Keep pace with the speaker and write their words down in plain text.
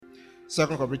2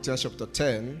 Corinthians chapter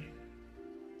 10.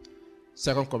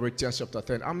 2 Corinthians chapter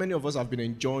 10. How many of us have been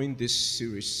enjoying this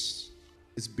series?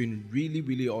 It's been really,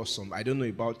 really awesome. I don't know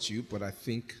about you, but I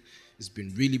think it's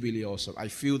been really, really awesome. I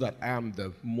feel that I am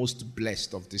the most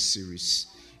blessed of this series,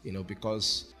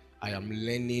 because I am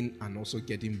learning and also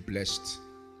getting blessed,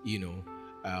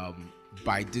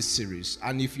 by this series.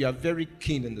 And if you are very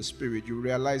keen in the spirit, you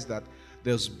realize that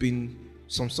there's been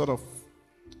some sort of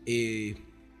a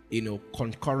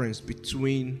concurrence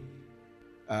between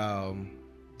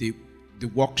the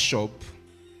workshop,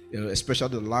 especially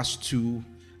the last two,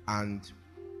 and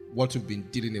what we've been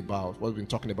dealing about, what we've been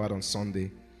talking about on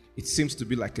Sunday. It seems to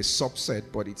be like a subset,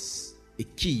 but it's a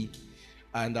key,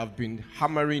 and I've been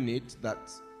hammering it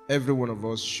that every one of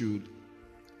us should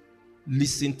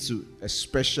listen to,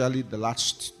 especially the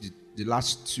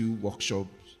last two workshop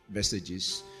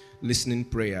messages, listening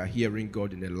prayer, hearing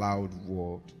God in a loud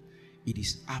word. It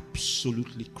is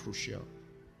absolutely crucial.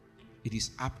 It is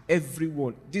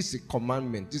everyone. This is a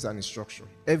commandment. This is an instruction.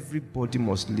 Everybody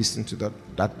must listen to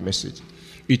that message.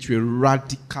 It will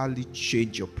radically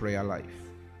change your prayer life.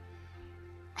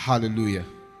 Hallelujah.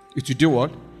 It will do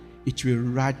what? It will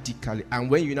radically. And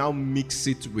when you now mix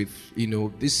it with,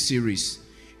 this series,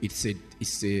 it's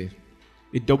a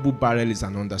double barrel is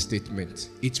an understatement.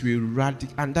 It will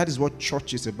radically, and that is what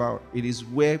church is about. It is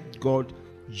where God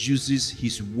uses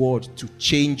His word to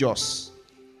change us.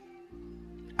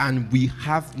 And we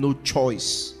have no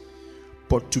choice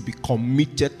but to be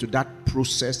committed to that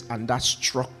process and that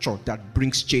structure that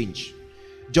brings change.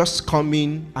 Just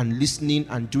coming and listening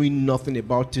and doing nothing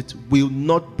about it will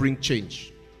not bring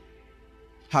change.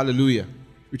 Hallelujah.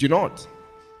 Would you not?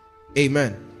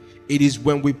 Amen. It is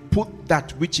when we put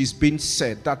that which is being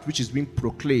said, that which is being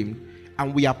proclaimed,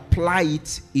 and we apply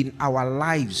it in our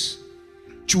lives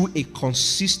through a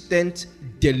consistent,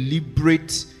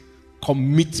 deliberate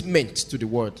commitment to the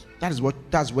word.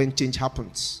 That's when change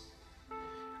happens.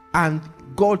 And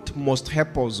God must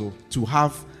help us to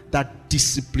have that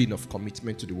discipline of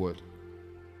commitment to the word.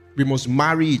 We must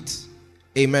marry it.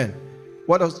 Amen.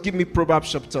 What else? Give me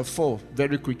Proverbs chapter 4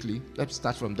 very quickly. Let's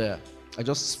start from there. I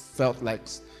just felt like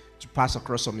to pass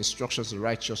across some instructions of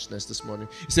righteousness this morning.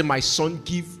 He said, my son,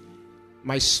 give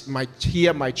my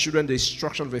children the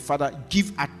instruction of a father,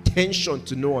 give attention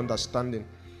to know understanding.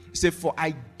 He said, for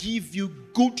I give you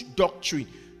good doctrine.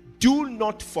 Do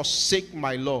not forsake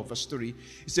my law. Verse 3.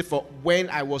 He said, for when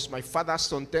I was my father's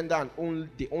son, tender and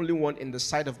the only one in the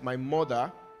sight of my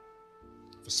mother.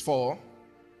 Verse 4.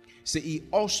 He said, he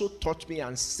also taught me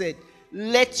and said,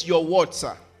 let your word,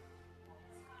 sir.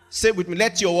 Say with me,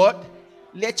 let your word.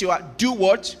 Let your do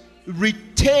what?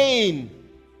 Retain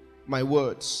my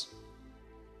words.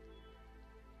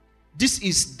 This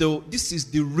is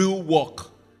the real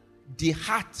work. The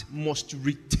heart must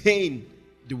retain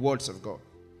the words of God.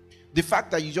 The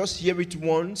fact that you just hear it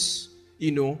once,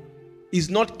 is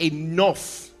not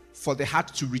enough for the heart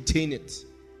to retain it.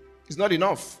 It's not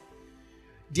enough.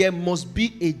 There must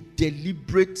be a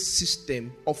deliberate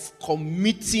system of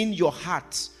committing your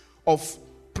heart, of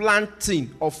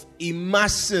planting, of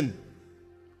immersing,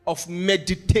 of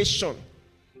meditation.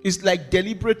 It's like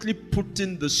deliberately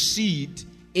putting the seed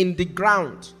in the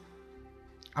ground.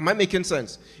 Am I making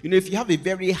sense? If you have a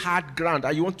very hard ground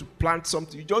and you want to plant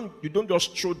something, you don't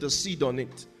just throw the seed on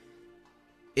it.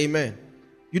 Amen.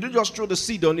 You don't just throw the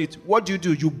seed on it. What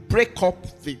do? You break up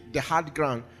the hard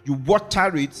ground. You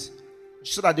water it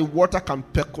so that the water can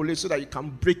percolate, so that you can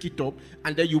break it up,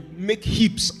 and then you make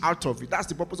heaps out of it. That's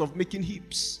the purpose of making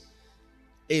heaps.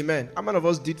 Amen. How many of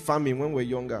us did farming when we were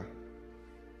younger?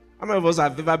 How many of us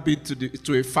have ever been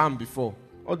to a farm before?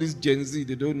 All these Gen Z,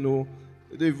 they don't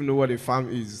even know what a farm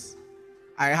is.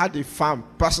 I had a farm,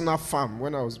 personal farm,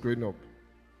 when I was growing up.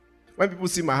 When people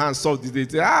see my hands soft, they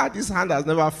say, this hand has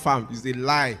never farmed. It's a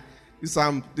lie.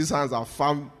 These hands are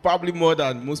farmed probably more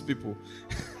than most people.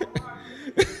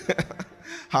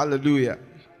 Hallelujah.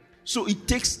 So it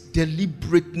takes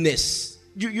deliberateness.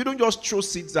 You don't just throw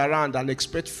seeds around and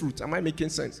expect fruit. Am I making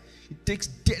sense? It takes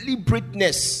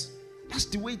deliberateness. That's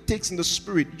the way it takes in the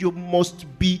spirit. You must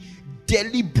be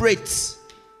deliberate.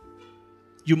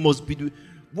 You must be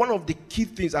one of the key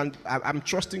things, and I'm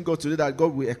trusting God today that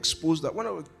God will expose that. One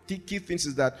of the key things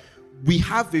is that we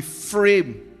have a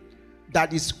frame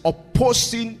that is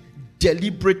opposing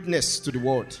deliberateness to the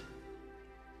word.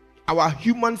 Our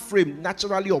human frame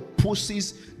naturally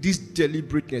opposes this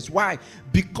deliberateness. Why?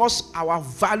 Because our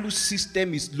value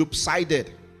system is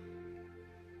lopsided.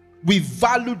 We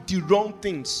value the wrong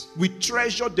things. We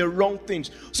treasure the wrong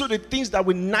things. So the things that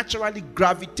we naturally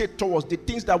gravitate towards, the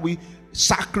things that we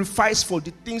sacrifice for,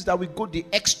 the things that we go the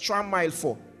extra mile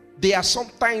for, They are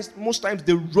most times,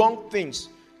 the wrong things.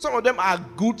 Some of them are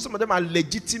good, some of them are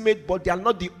legitimate, but they are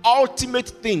not the ultimate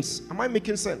things. Am I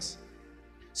making sense?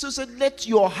 So let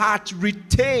your heart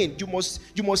retain. You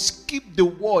must keep the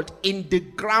word in the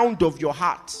ground of your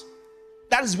heart.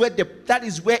 That is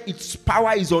where its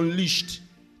power is unleashed.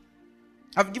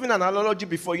 I've given an analogy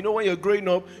before. When you're growing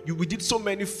up, we did so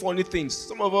many funny things.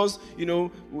 Some of us,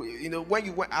 when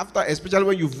you went after, especially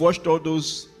when you've watched all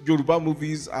those Yoruba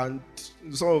movies and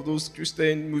some of those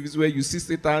Christian movies where you see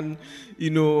Satan,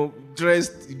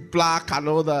 dressed black and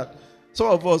all that. Some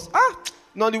of us,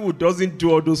 Nollywood doesn't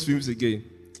do all those films again.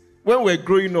 When we're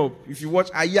growing up, if you watch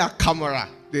Aya Kamara,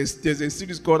 there's a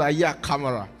series called Aya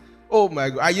Kamara. Oh my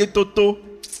God, Aye Toto,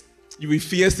 you will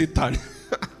fear Satan.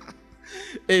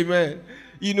 Amen.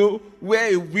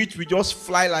 Where a witch will just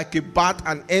fly like a bat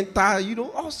and enter,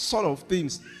 all sort of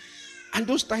things. And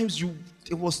those times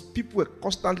people were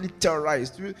constantly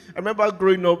terrorized. I remember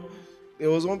growing up, there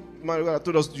was one man that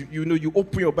told us, you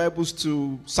open your Bibles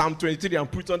to Psalm 23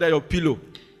 and put it under your pillow.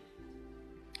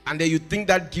 And then you think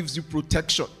that gives you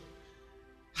protection.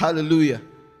 Hallelujah.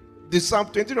 The Psalm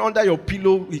 23 under your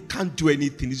pillow, it can't do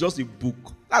anything. It's just a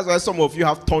book. That's why some of you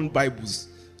have torn Bibles.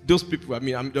 Those people,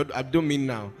 I don't mean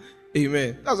now.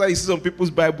 Amen. That's why you see some people's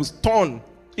Bibles torn.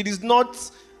 It is not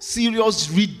serious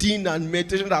reading and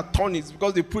meditation that torn it,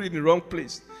 because they put it in the wrong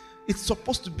place. It's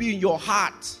supposed to be in your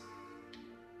heart.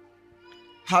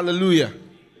 Hallelujah.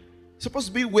 It's supposed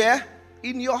to be where?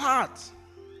 In your heart.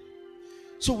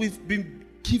 So we've been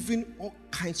given all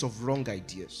kinds of wrong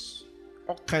ideas.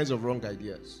 All kinds of wrong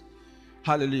ideas.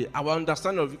 Hallelujah. Our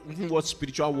understanding of what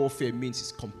spiritual warfare means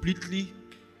is completely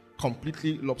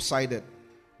lopsided.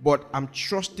 But I'm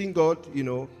trusting God,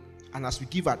 and as we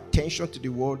give attention to the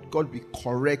word, God will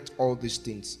correct all these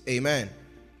things. Amen.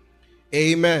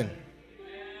 Amen.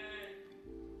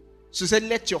 So he said,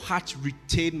 let your heart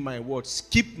retain my words,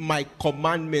 keep my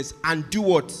commandments, and do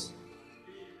what?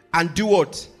 And do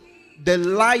what? The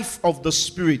life of the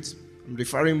Spirit. I'm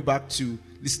referring back to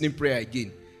listening prayer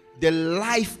again. The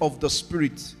life of the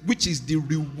Spirit, which is the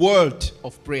reward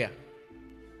of prayer.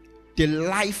 The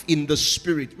life in the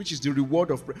Spirit, which is the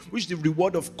reward of prayer, which is the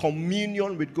reward of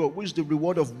communion with God, which is the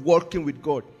reward of working with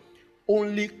God,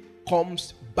 only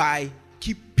comes by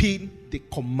keeping the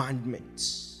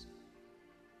commandments.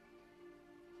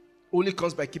 Only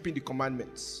comes by keeping the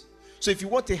commandments. So if you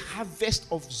want a harvest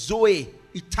of Zoe,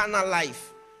 eternal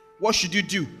life, what should you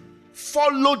do?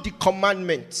 Follow the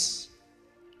commandments.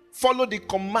 Follow the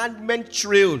commandment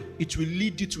trail. It will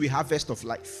lead you to a harvest of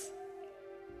life.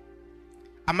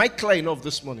 Am I clear enough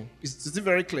this morning? Is it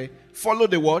very clear? Follow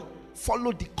the word.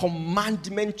 Follow the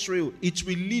commandment trail. It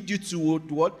will lead you to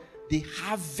what? The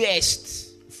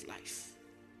harvest of life.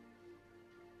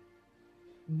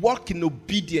 Walk in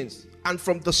obedience. And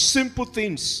from the simple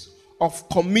things of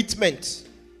commitment,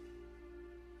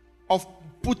 of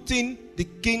putting the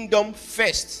kingdom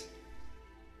first.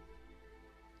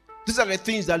 These are the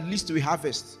things that lead to a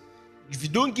harvest. If you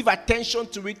don't give attention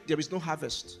to it, there is no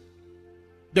harvest.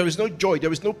 There is no joy.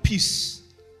 There is no peace.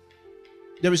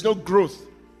 There is no growth.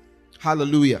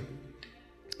 Hallelujah.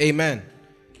 Amen.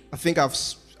 I think I've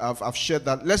shared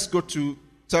that. Let's go to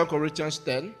 2 Corinthians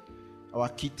 10, our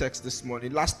key text this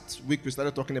morning. Last week we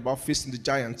started talking about facing the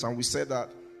giants, and we said that,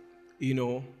 we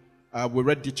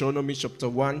read Deuteronomy chapter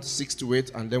 1, 6 to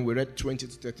 8, and then we read 20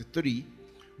 to 33,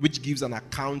 which gives an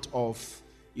account of,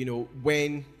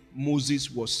 when Moses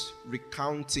was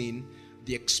recounting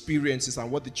the experiences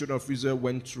and what the children of Israel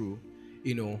went through,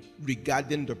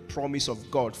 regarding the promise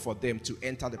of God for them to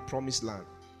enter the promised land,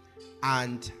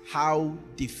 and how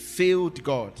they failed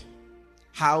God,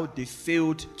 how they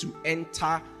failed to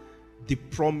enter the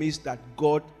promise that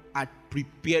God had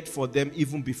prepared for them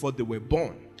even before they were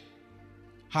born.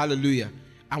 Hallelujah.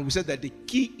 And we said that the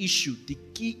key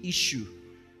issue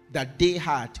that they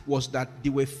had was that they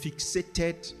were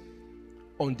fixated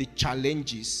on the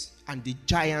challenges and the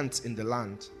giants in the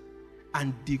land,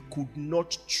 and they could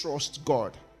not trust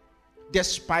God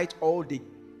despite all the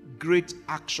great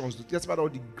actions, despite all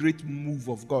the great move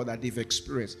of God that they've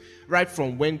experienced, right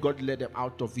from when God led them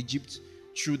out of Egypt,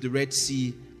 through the Red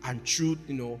Sea, and through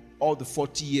all the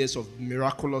 40 years of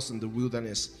miraculous in the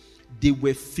wilderness. They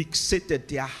were fixated.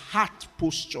 Their heart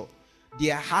posture,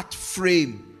 their heart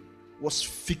frame was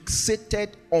fixated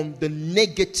on the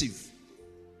negative.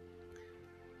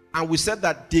 And we said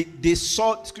that they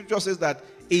saw, scripture says that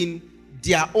in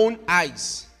their own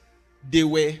eyes, they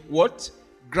were what?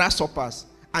 Grasshoppers.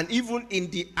 And even in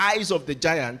the eyes of the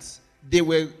giants, they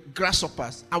were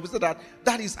grasshoppers. And we said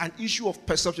that is an issue of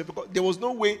perception, because there was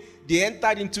no way they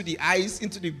entered into the eyes,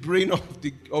 into the brain of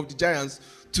the giants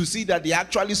to see that they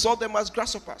actually saw them as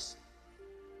grasshoppers.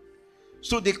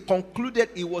 So they concluded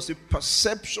it was a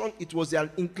perception, it was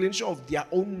an inclination of their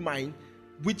own mind,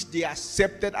 which they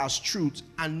accepted as truth,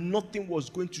 and nothing was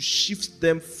going to shift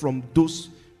them from those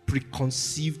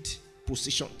preconceived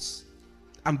positions.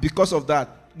 And because of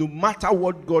that, no matter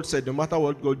what God said, no matter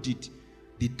what God did,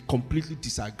 they completely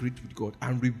disagreed with God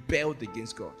and rebelled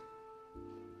against God.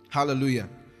 Hallelujah.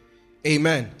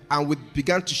 Amen. And we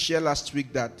began to share last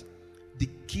week that the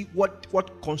key,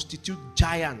 what constitutes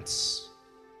giants,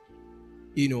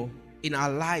 in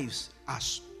our lives, are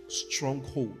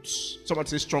strongholds. Somebody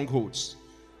say strongholds.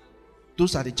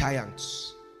 Those are the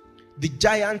giants. The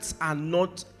giants are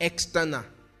not external,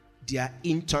 they are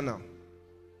internal.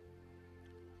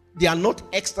 They are not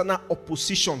external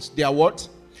oppositions. They are what?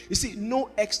 You see, no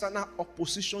external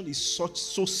opposition is so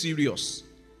serious.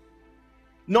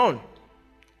 None.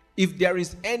 If there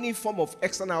is any form of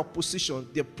external opposition,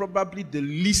 they're probably the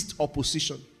least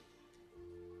opposition.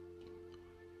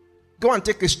 Go and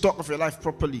take a stock of your life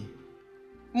properly.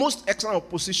 Most external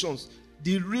oppositions,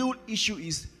 the real issue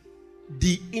is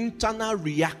the internal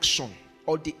reaction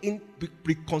or the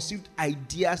preconceived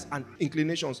ideas and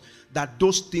inclinations that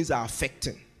those things are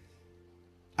affecting.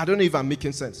 I don't know if I'm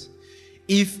making sense.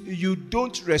 If you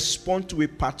don't respond to a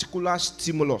particular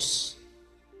stimulus,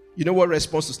 you know what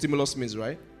response to stimulus means,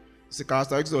 right? It's a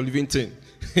characteristic of living thing.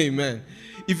 Amen.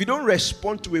 If you don't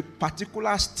respond to a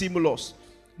particular stimulus,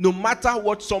 no matter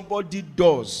what somebody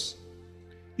does,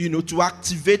 to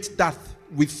activate that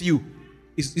with you,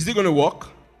 is it going to work?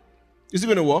 Is it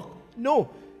going to work?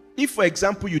 No. If, for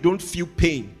example, you don't feel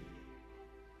pain,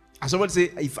 and somebody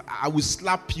say, if I will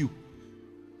slap you,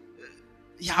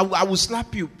 I will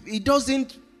slap you. It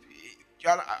doesn't,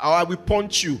 or I will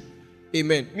punch you.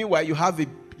 Amen. Meanwhile, you have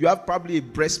probably a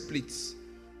breastplate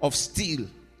of steel,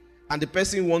 and the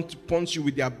person wants to punch you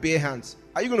with their bare hands.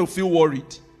 Are you going to feel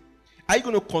worried? Are you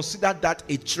going to consider that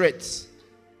a threat?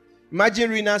 Imagine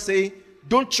Rina say,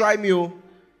 don't try me,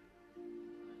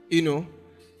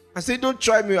 I say, don't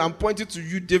try me. I'm pointing to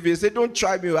you, David. I say, don't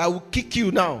try me. I will kick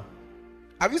you now.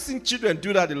 Have you seen children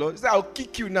do that a lot? They say, I'll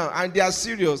kick you now. And they are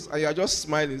serious. And you are just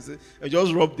smiling. You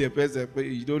just rub their face, but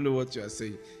you don't know what you are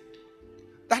saying.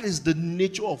 That is the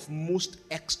nature of most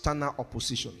external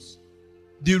oppositions.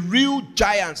 The real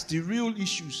giants, the real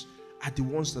issues are the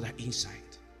ones that are inside.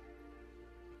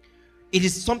 It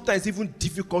is sometimes even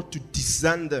difficult to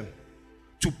discern them,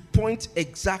 to point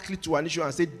exactly to an issue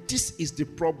and say, this is the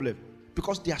problem,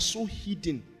 because they are so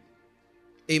hidden.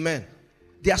 Amen.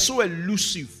 They are so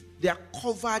elusive. They are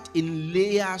covered in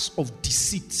layers of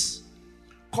deceit.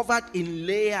 Covered in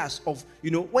layers of,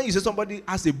 when you say somebody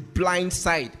has a blind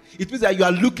side, it means that you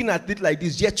are looking at it like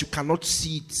this, yet you cannot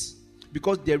see it.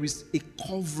 Because there is a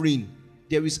covering.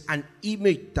 There is an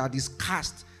image that is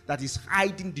cast that is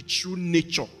hiding the true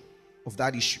nature of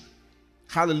that issue.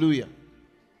 Hallelujah.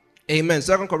 Amen.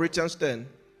 2 Corinthians 10.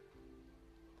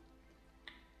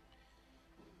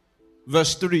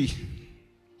 Verse 3.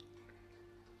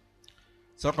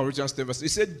 2 Corinthians 10 verse. It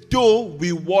said, though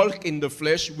we walk in the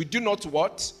flesh, we do not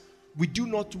what? We do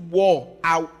not war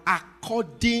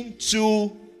according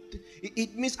to...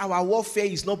 It means our warfare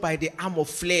is not by the arm of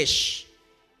flesh.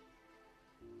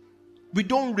 We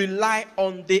don't rely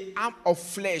on the arm of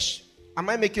flesh. Am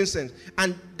I making sense?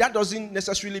 And that doesn't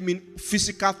necessarily mean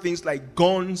physical things like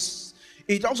guns.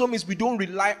 It also means we don't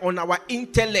rely on our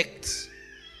intellect.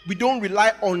 We don't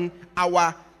rely on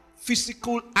our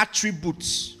physical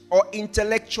attributes or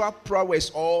intellectual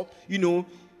prowess or,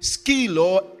 skill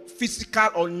or physical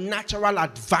or natural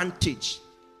advantage.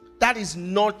 That is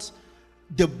not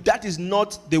the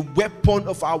weapon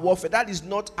of our warfare. That is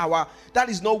not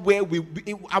where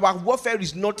our warfare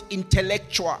is not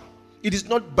intellectual. It is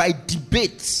not by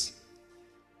debates.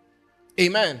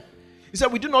 Amen. He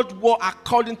said, we do not war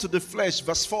according to the flesh.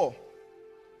 Verse 4.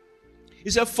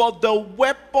 He said, for the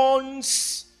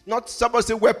weapons, not somebody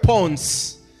say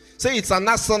weapons. Say it's an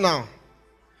arsenal.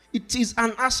 It is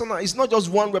an arsenal. It's not just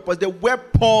one weapon. The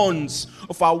weapons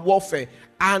of our warfare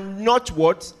are not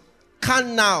what?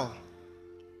 Carnal.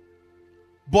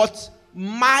 But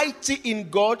mighty in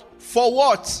God for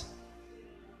what?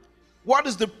 What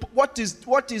are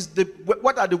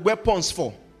the weapons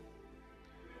for?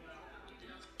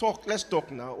 Let's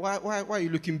talk now. Why are you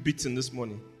looking beaten this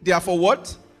morning? They are for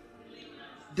what?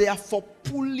 They are for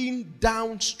pulling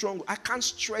down strong. I can't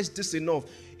stress this enough.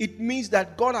 It means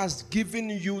that God has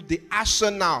given you the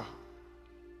arsenal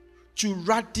to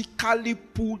radically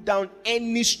pull down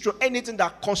anything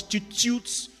that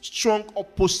constitutes strong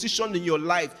opposition in your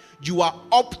life. You are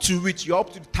up to it. You're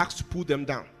up to the task to pull them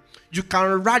down. You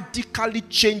can radically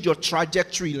change your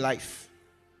trajectory in life.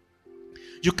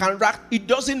 It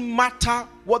doesn't matter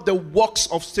what the works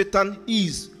of Satan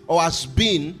is or has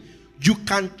been. You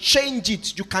can change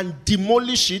it, you can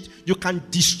demolish it, you can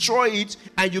destroy it,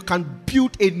 and you can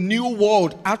build a new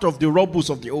world out of the rubble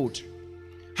of the old.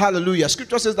 Hallelujah.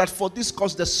 Scripture says that for this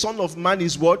cause the Son of Man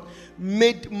is what?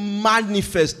 Made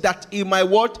manifest, that he might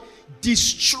what?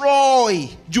 Destroy.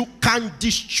 You can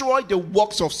destroy the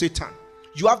works of Satan.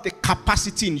 You have the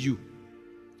capacity in you.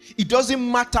 It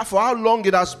doesn't matter for how long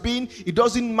it has been. It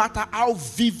doesn't matter how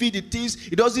vivid it is.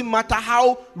 It doesn't matter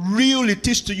how real it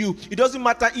is to you. It doesn't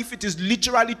matter if it is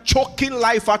literally choking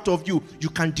life out of you. You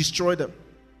can destroy them.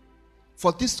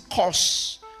 For this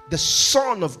cause, the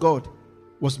Son of God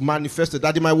was manifested,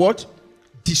 that he might what?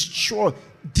 Destroy,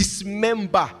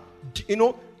 dismember. You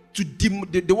know,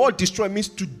 the word destroy means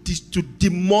to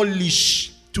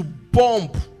demolish, to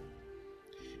bomb.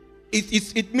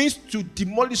 It means to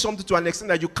demolish something to an extent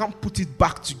that you can't put it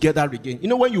back together again. You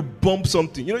know, when you bomb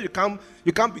something, you can't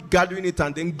be gathering it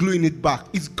and then gluing it back.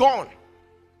 It's gone.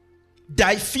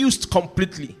 Diffused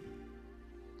completely.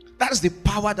 That is the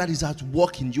power that is at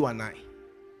work in you and I.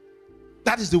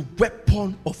 That is the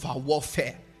weapon of our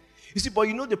warfare. You see, but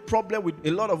you know the problem with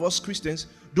a lot of us Christians,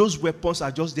 those weapons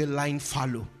are just there lying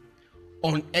fallow,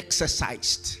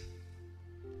 unexercised.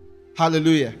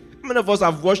 Hallelujah. How many of us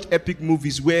have watched epic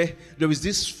movies where there is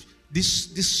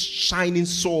this shining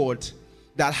sword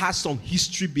that has some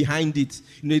history behind it?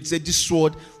 You know, it said this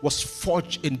sword was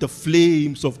forged in the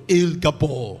flames of El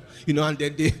Gabor. You know, and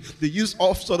then they use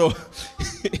all sort of,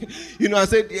 and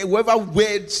said whoever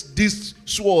wields this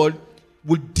sword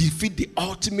will defeat the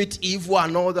ultimate evil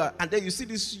and all that. And then you see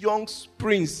this young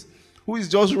prince who is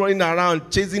just running around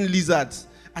chasing lizards.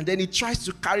 And then he tries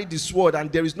to carry the sword, and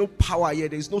there is no power yet.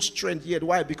 There is no strength yet.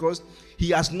 Why? Because he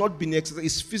has not been exercised.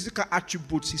 His physical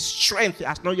attributes, his strength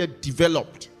has not yet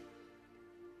developed.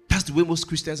 That's the way most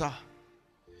Christians are.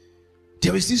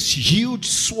 There is this huge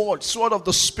sword of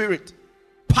the Spirit,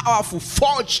 powerful,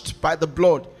 forged by the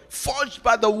blood, forged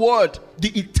by the word,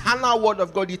 the eternal word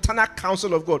of God, the eternal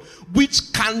counsel of God,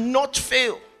 which cannot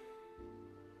fail.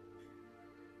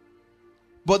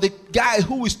 But the guy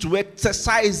who is to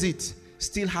exercise it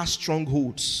still has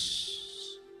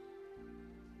strongholds,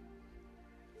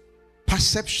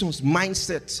 perceptions,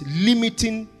 mindsets,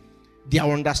 limiting their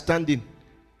understanding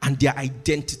and their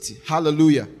identity.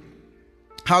 Hallelujah.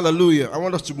 Hallelujah. I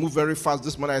want us to move very fast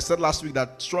this morning. I said last week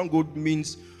that stronghold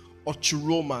means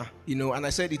ochuroma, and I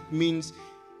said it means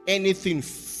anything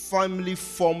firmly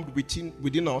formed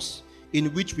within us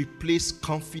in which we place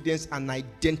confidence and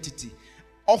identity,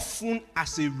 often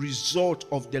as a result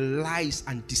of the lies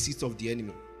and deceit of the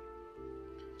enemy.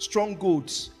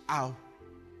 Strongholds are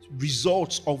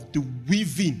results of the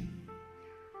weaving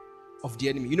of the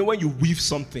enemy. You know, when you weave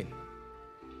something,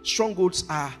 strongholds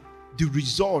are the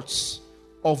results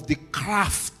of the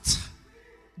craft,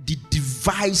 the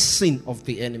devising of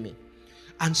the enemy.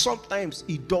 And sometimes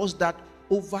he does that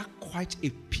over quite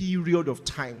a period of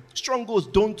time. Strongholds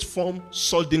don't form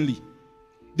suddenly.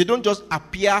 They don't just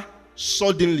appear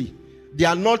suddenly. They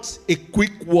are not a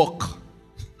quick walk.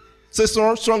 Say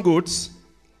strongholds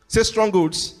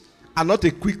are not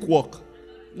a quick walk.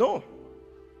 No.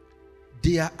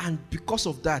 They are, and because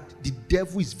of that, the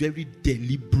devil is very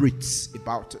deliberate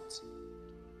about it.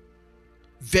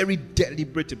 Very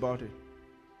deliberate about it.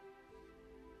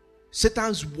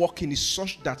 Satan's working is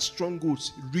such that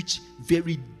strongholds reach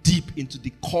very deep into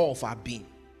the core of our being.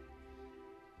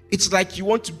 It's like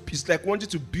wanting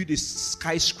to build a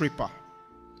skyscraper.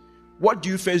 What do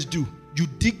you first do? You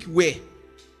dig where?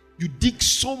 You dig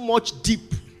so much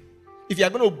deep. If you are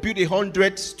going to build a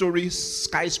 100-story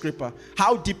skyscraper,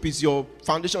 how deep is your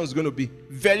foundation is going to be?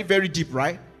 Very, very deep,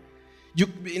 right? You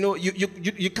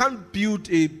can't build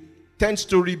a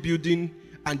 10-story building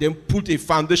and then put a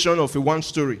foundation of a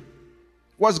 1-story.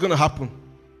 What's going to happen?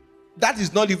 That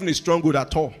is not even a stronghold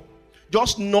at all.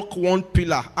 Just knock one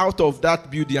pillar out of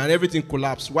that building and everything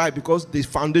collapses. Why? Because the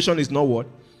foundation is not what?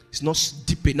 It's not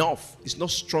deep enough. It's not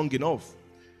strong enough.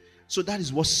 So that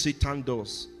is what Satan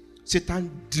does. Satan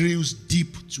drills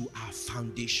deep to our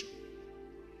foundation.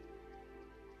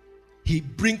 He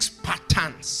brings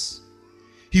patterns.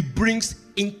 He brings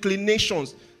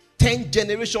inclinations 10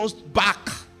 generations back.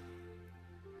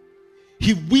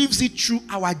 He weaves it through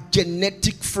our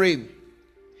genetic frame.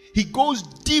 He goes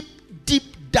deep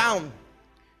down,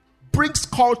 brings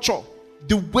culture,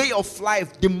 the way of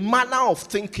life, the manner of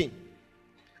thinking.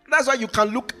 That's why you can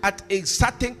look at a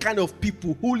certain kind of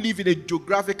people who live in a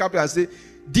geographical place and say,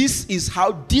 this is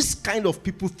how this kind of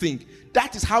people think.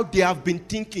 That is how they have been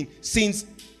thinking since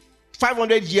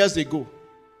 500 years ago.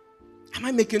 Am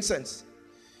I making sense?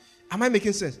 Am I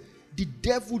making sense? The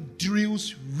devil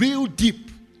drills real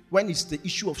deep when it's the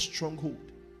issue of stronghold.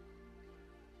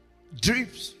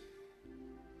 Digs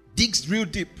real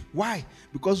deep. Why?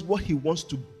 Because what he wants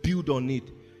to build on it,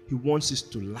 he wants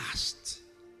it to last.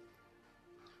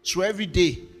 So every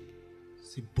day,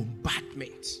 it's a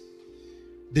bombardment.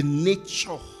 The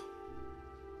nature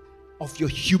of your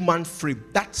human frame,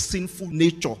 that sinful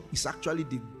nature, is actually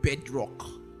the bedrock.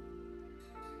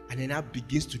 And then that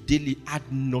begins to daily add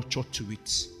nurture to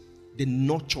it. The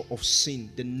nurture of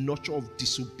sin, the nurture of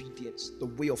disobedience, the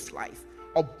way of life,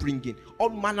 upbringing, all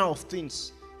manner of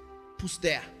things put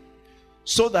there.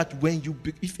 So that when you,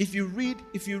 if you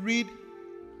read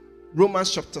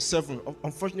Romans chapter 7,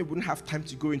 unfortunately we wouldn't have time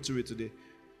to go into it today.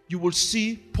 You will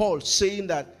see Paul saying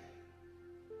that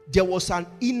there was an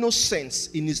innocence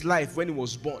in his life when he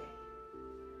was born.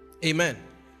 Amen.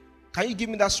 Can you give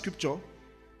me that scripture?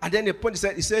 And then the point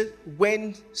he said,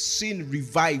 when sin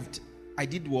revived, I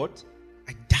did what?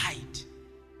 I died.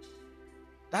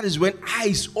 That is when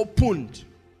eyes opened.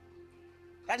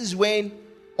 That is when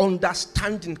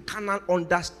understanding, carnal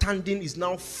understanding is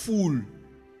now full.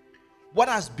 What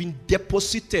has been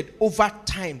deposited over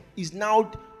time is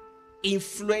now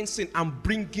influencing and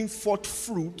bringing forth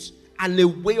fruit and a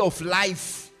way of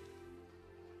life.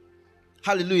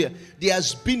 Hallelujah. There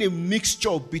has been a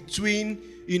mixture between,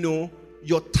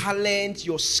 your talent,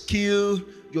 your skill,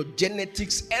 your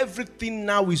genetics. Everything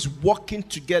now is working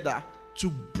together to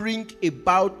bring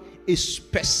about a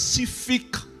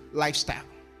specific lifestyle.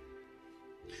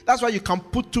 That's why you can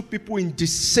put two people in the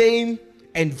same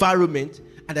environment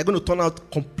and they're going to turn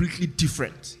out completely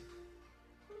different.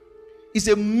 It's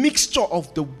a mixture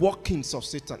of the workings of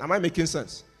Satan. Am I making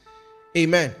sense?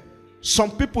 Amen.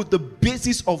 Some people, the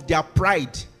basis of their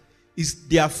pride is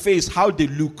their face, how they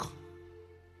look.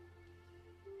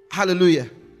 Hallelujah.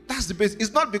 That's the basis.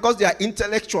 It's not because they are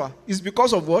intellectual. It's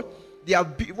because of what? They are.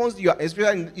 Once you are,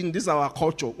 especially in this our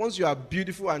culture, once you are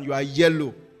beautiful and you are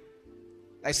yellow,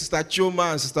 like Sister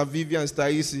Chioma and Sister Vivian and Sister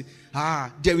Isi,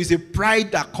 there is a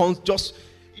pride that comes just.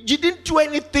 You didn't do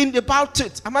anything about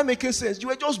it. Am I making sense? You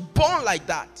were just born like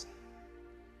that.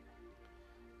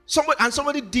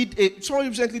 Somebody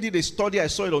recently did a study. I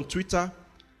saw it on Twitter,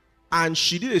 and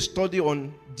she did a study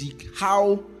on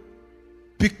how,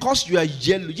 because you are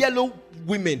yellow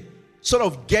women sort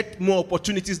of get more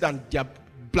opportunities than their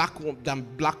black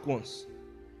ones.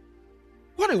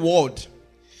 What a word!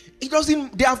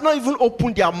 They have not even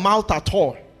opened their mouth at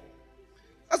all.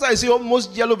 That's why I say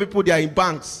almost yellow people, they are in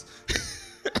banks.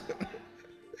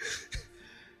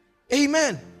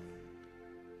 Amen.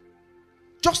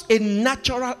 Just a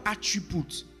natural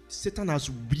attribute. Satan has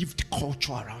weaved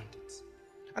culture around it.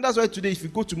 And that's why today, if you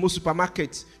go to most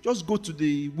supermarkets, just go to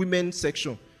the women's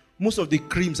section. Most of the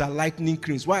creams are lightning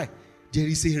creams. Why? There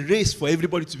is a race for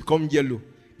everybody to become yellow.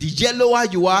 The yellower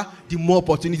you are, the more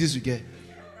opportunities you get.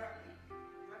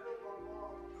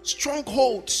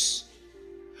 Strongholds.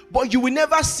 But you will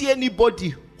never see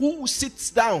anybody who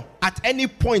sits down at any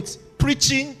point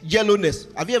preaching yellowness.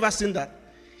 Have you ever seen that?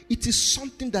 It is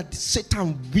something that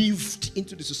Satan weaved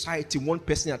into the society, one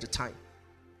person at a time.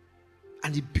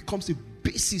 And it becomes a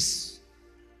basis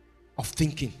of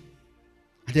thinking.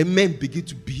 And then men begin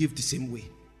to behave the same way.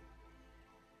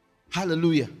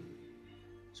 Hallelujah.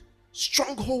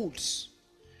 Strongholds.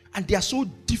 And they are so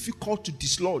difficult to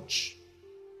dislodge.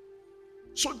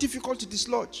 So difficult to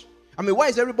dislodge. I mean, why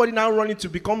is everybody now running to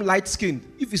become light-skinned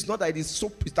if it's not that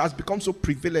it has become so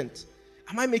prevalent?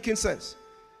 Am I making sense?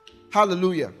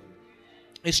 Hallelujah.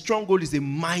 A stronghold is a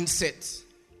mindset.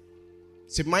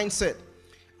 It's a mindset.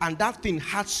 And that thing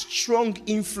has strong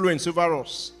influence over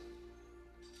us.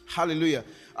 Hallelujah.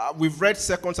 We've read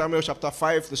 2 Samuel chapter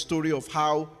 5, the story of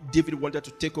how David wanted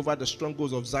to take over the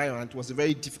strongholds of Zion. And it was a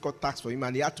very difficult task for him.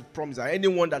 And he had to promise that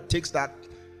anyone that takes that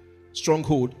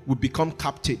stronghold would become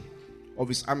captain of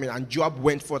his army. And Joab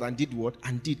went forth and did what?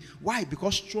 And did. Why?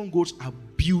 Because strongholds are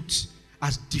built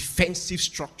as defensive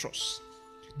structures.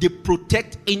 They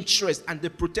protect interest and they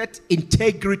protect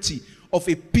integrity of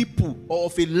a people or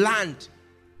of a land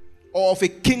or of a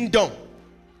kingdom.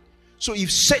 So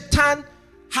if Satan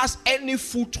has any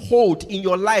foothold in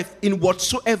your life in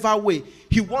whatsoever way,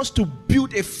 he wants to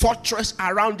build a fortress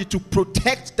around it to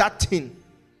protect that thing.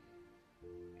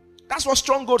 That's what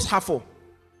strongholds are for.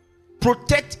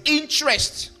 Protect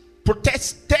interest,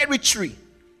 protect territory,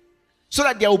 so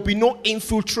that there will be no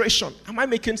infiltration. Am I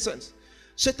making sense?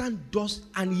 Satan does,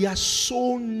 and he has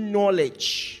so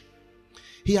knowledge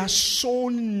He has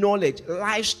sown knowledge,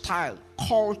 lifestyle,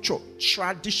 culture,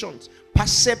 traditions,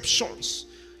 perceptions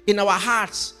in our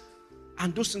hearts.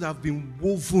 And those things have been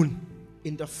woven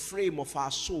in the frame of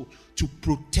our soul to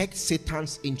protect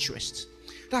Satan's interest.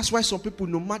 That's why some people,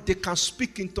 no matter, they can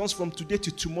speak in tongues from today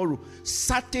to tomorrow.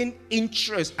 Certain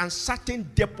interests and certain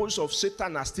deposits of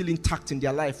Satan are still intact in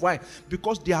their life. Why?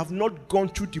 Because they have not gone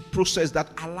through the process that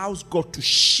allows God to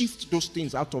shift those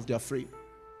things out of their frame.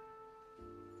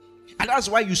 And that's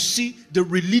why you see the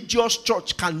religious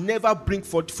church can never bring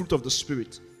forth the fruit of the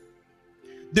Spirit.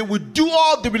 They will do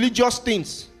all the religious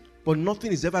things, but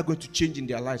nothing is ever going to change in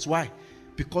their lives. Why?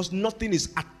 Because nothing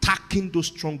is attacking those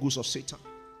strongholds of Satan.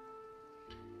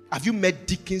 Have you met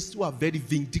deacons who are very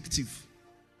vindictive?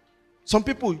 Some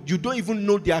people, you don't even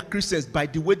know they are Christians by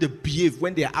the way they behave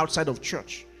when they are outside of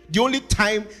church. The only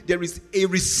time there is a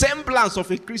resemblance of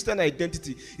a Christian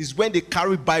identity is when they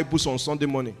carry Bibles on Sunday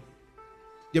morning.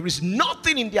 There is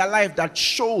nothing in their life that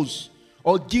shows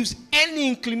or gives any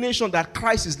inclination that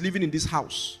Christ is living in this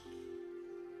house.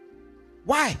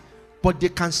 Why? But they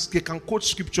can quote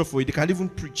scripture for you. They can even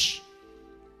preach.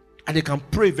 And they can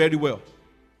pray very well.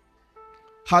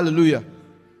 Hallelujah.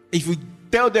 If you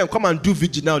tell them, come and do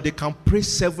vigil now, they can pray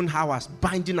 7 hours,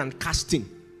 binding and casting.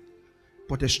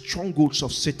 But the strongholds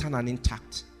of Satan are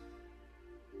intact.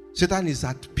 Satan is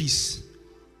at peace,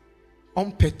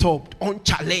 unperturbed,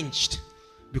 unchallenged.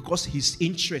 Because his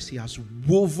interest, he has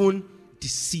woven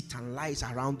deceit and lies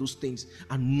around those things,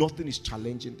 and nothing is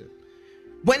challenging them.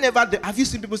 Have you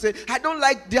seen people say, I don't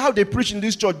like how they preach in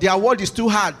this church, their word is too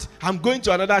hard, I'm going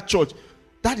to another church.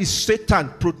 That is Satan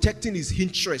protecting his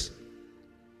interest.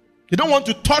 You don't want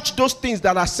to touch those things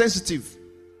that are sensitive.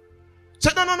 Say,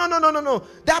 no.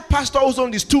 That pastor's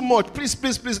own is too much. Please.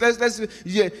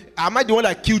 Am I the one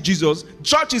that killed Jesus?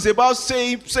 Church is about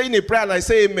saying a prayer and I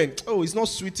say amen. Oh, it's not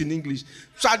sweet in English.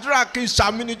 Shadrach is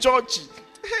Shamini Church.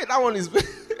 Hey, that one is.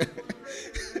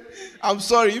 I'm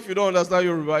sorry if you don't understand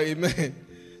Yoruba. Amen.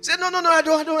 Say, no,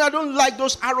 I don't like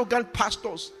those arrogant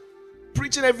pastors.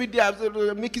 Preaching every day,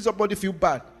 making somebody feel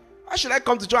bad. Why should I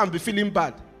come to church and be feeling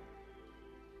bad?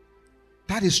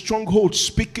 That is stronghold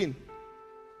speaking.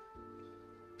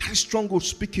 That is stronghold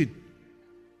speaking.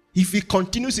 If he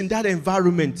continues in that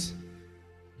environment,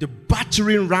 the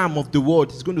battering ram of the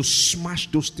world is going to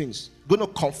smash those things, going to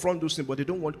confront those things, but they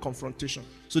don't want confrontation,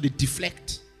 so they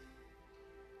deflect.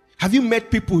 Have you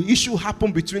met people, issue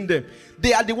happen between them,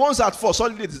 they are the ones at fault,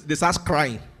 suddenly they start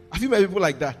crying. Have you met people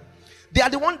like that? They are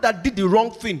the ones that did the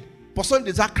wrong thing, but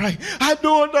suddenly they start crying. I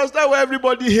don't understand why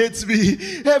everybody hates me.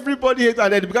 Everybody hates me.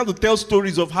 And then they began to tell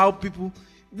stories of how people...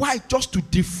 Why? Just to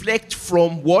deflect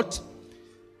from what?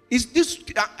 Is this?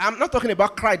 I'm not talking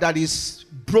about cry that is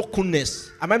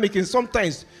brokenness. Am I making...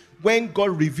 Sometimes when God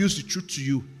reveals the truth to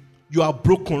you, you are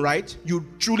broken, right? You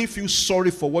truly feel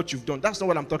sorry for what you've done. That's not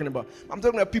what I'm talking about. I'm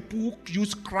talking about people who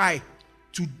use cry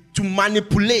to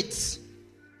manipulate.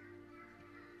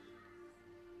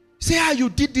 Say, you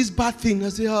did this bad thing. I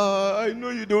say, I know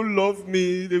you don't love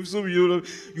me. You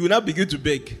will now begin to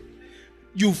beg.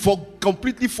 You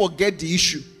completely forget the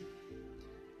issue.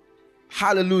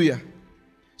 Hallelujah.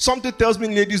 Something tells me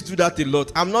ladies do that a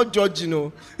lot. I'm not judging, you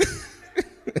know.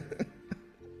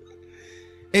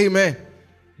 Amen.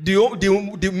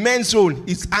 The men's own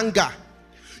is anger.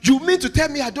 You mean to tell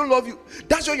me I don't love you?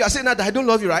 That's what you are saying now, that I don't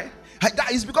love you, right?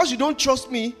 That is because you don't trust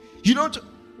me. You don't.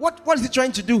 What is he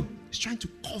trying to do? He's trying to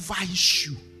cover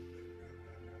issue.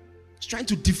 He's trying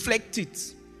to deflect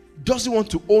it. Doesn't want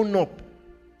to own up.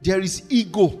 There is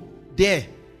ego there.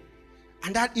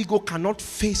 And that ego cannot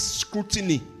face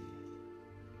scrutiny.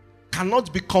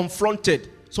 Cannot be confronted.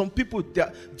 Some people,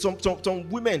 some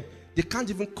women, they can't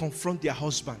even confront their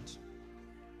husband.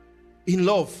 In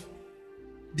love,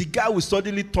 the guy will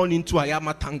suddenly turn into a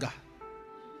Yamatanga.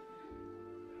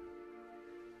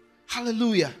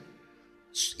 Hallelujah.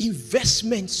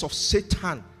 Investments of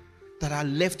Satan that are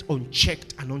left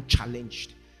unchecked and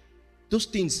unchallenged. Those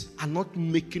things are not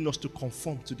making us to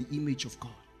conform to the image of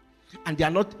God. And they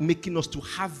are not making us to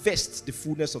harvest the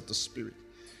fullness of the Spirit.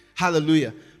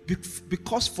 Hallelujah.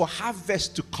 Because for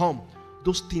harvest to come,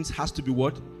 those things has to be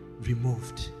what?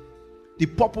 Removed. The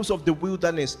purpose of the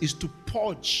wilderness is to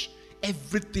purge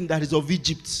everything that is of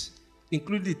Egypt,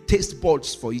 including the taste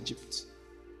buds for Egypt.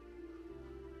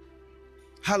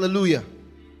 Hallelujah.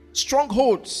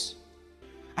 Strongholds.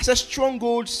 I said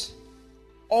strongholds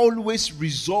always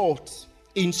result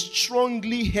in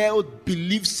strongly held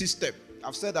belief system.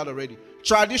 I've said that already.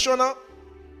 Traditional,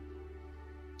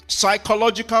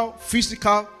 psychological,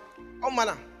 physical, all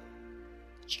manner.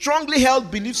 Strongly held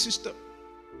belief system.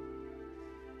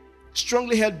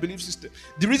 Strongly held belief system.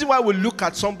 The reason why we look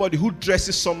at somebody who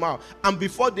dresses somehow, and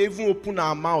before they even open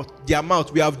their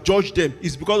mouth, we have judged them,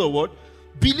 is because of what?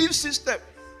 Belief system.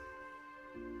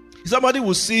 Somebody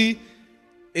will see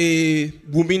a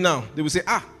woman now, they will say,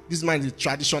 this man is a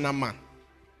traditional man.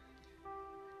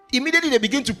 Immediately they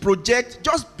begin to project,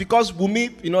 just because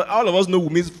Wumi, all of us know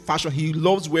Wumi's fashion. He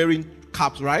loves wearing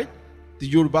caps, right? The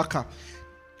Yoruba cap.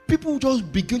 People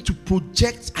just begin to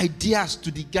project ideas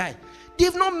to the guy.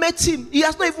 They've not met him. He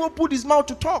has not even opened his mouth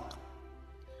to talk.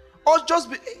 Or just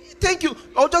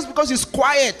because he's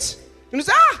quiet. You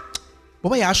say,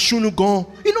 Baba, you shouldn't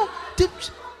go.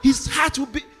 His heart will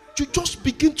be, you just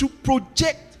begin to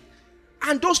project.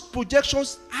 And those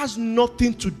projections has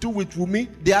nothing to do with Wumi.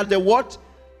 They are the what?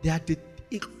 They are the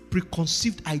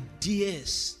preconceived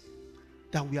ideas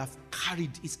that we have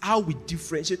carried. It's how we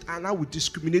differentiate and how we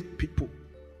discriminate people.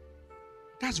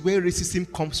 That's where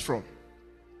racism comes from.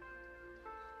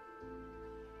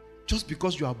 Just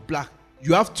because you are black,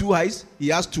 you have 2 eyes, he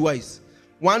has 2 eyes.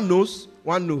 One nose.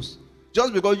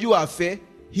 Just because you are fair,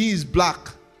 he is black.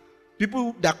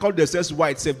 People that call themselves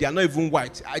white, they are not even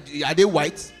white. Are they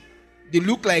white? They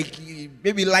look like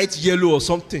maybe light yellow or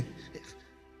something.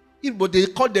 But they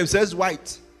call themselves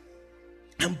white.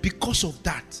 And because of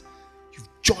that, you've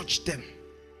judged them.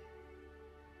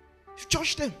 You've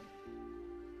judged them.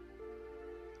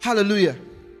 Hallelujah.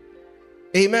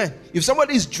 Amen. If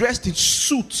somebody is dressed in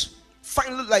suit,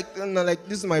 fine, like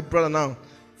this is my brother now.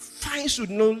 Fine suit,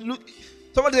 look.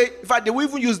 Somebody, in fact, they will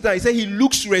even use that. He said he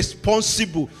looks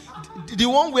responsible. The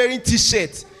one wearing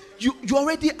t-shirt, you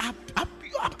already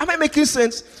am I making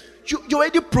sense? You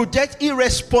already project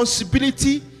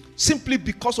irresponsibility simply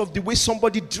because of the way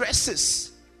somebody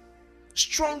dresses.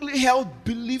 Strongly held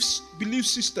belief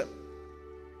system.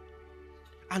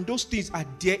 And those things are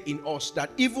there in us that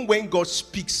even when God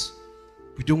speaks,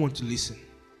 we don't want to listen.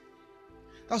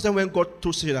 That's when God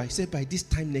told Sarah, he said, by this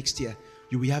time next year,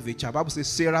 you will have a child. The Bible says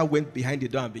Sarah went behind the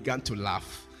door and began to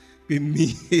laugh. With me.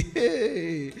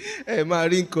 Hey,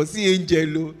 Marinko, see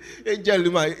Angelo.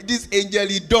 This angel,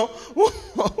 he don't.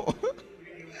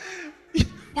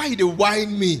 Why they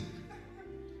whine me?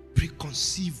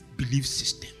 Preconceived belief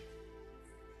system.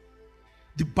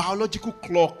 The biological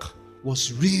clock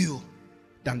was real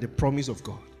than the promise of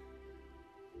God.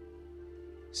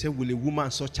 He said, will a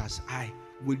woman such as I,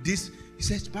 will this, he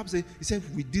said, the Bible said,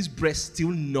 will this breast still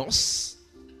nurse?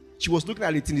 She was looking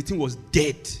at it and the thing was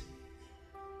dead.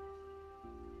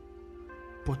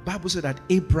 But the Bible said that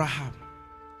Abraham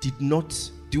did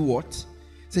not do what?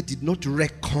 It said did not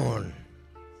reckon.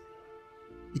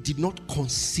 He did not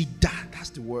consider, that's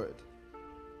the word,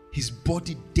 his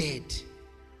body dead,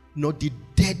 nor the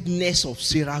deadness of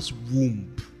Sarah's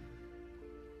womb.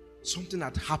 Something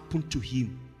had happened to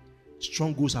him.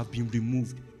 Strongholds have been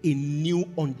removed. A new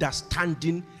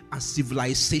understanding and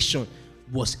civilization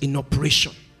was in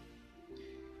operation.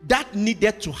 That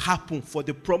needed to happen for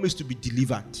the promise to be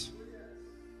delivered.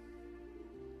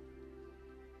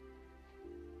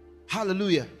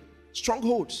 Hallelujah.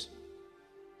 Strongholds.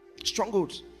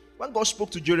 Strongholds. When God spoke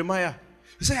to Jeremiah,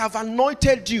 he said, I have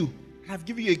anointed you. I have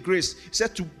given you a grace. He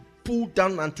said to pull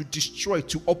down and to destroy,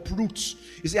 to uproot.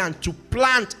 He said, and to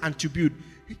plant and to build.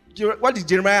 What did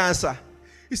Jeremiah answer?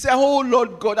 He said, oh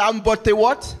Lord God, I'm but a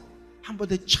what? I'm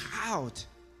but a child.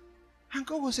 And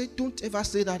God will say, don't ever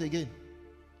say that again.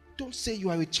 Don't say you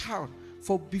are a child.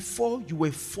 For before you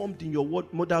were formed in your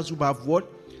mother's womb, I've what?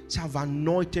 So I've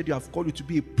anointed you, I've called you to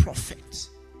be a prophet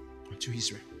unto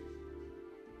Israel.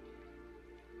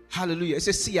 Hallelujah. It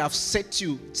says, see, I've set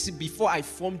you. See, before I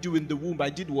formed you in the womb, I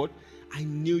did what? I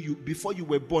knew you. Before you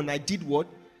were born, I did what?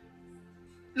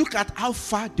 Look at how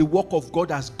far the work of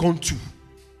God has gone to.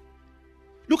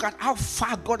 Look at how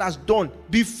far God has done.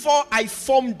 Before I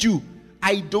formed you,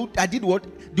 I did what?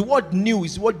 The word new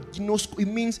is what it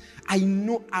means. I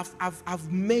know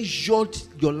I've measured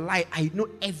your life. I know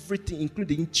everything,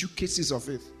 including the intricacies of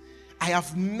it. I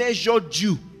have measured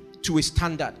you to a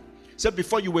standard. So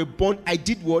before you were born, I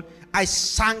did what? I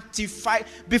sanctified.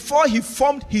 Before he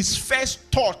formed his first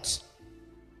thought,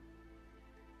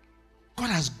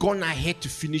 God has gone ahead to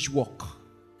finish work.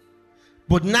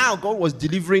 But now God was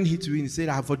delivering it to him. He said,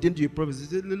 I have ordained you a prophet. He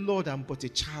said, Lord, I'm but a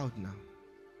child now.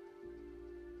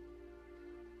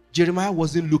 Jeremiah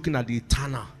wasn't looking at the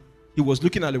eternal. He was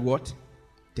looking at the what?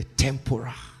 The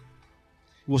temporal.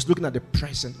 He was looking at the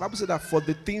present. The Bible said that for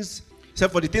the things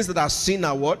that are seen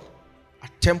are what? Are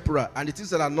temporal. And the things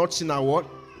that are not seen are what?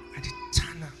 Are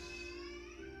eternal.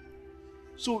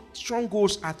 So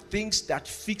strongholds are things that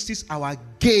fixes our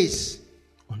gaze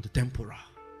on the temporal.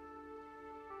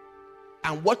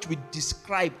 And what we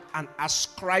describe and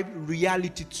ascribe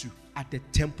reality to at the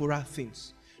temporal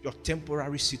things, your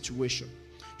temporary situation,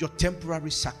 your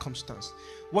temporary circumstance.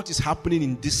 What is happening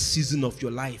in this season of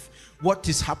your life? What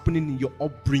is happening in your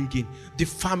upbringing? The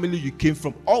family you came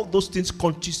from? All those things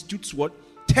constitutes what?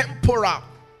 Temporal.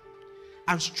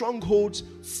 And strongholds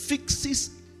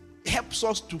helps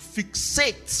us to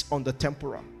fixate on the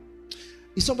temporal.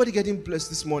 Is somebody getting blessed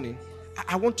this morning?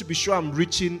 I want to be sure I'm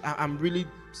really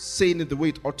saying it the way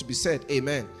it ought to be said.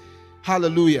 Amen.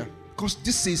 Hallelujah. Because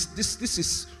this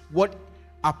is what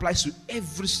applies to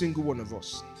every single one of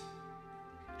us.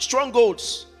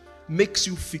 Strongholds makes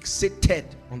you fixated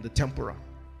on the temporal.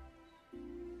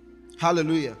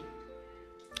 Hallelujah.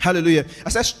 Hallelujah. I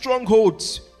said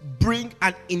strongholds bring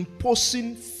an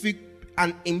imposing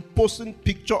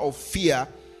picture of fear,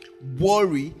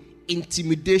 worry,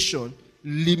 intimidation,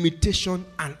 limitation,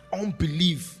 and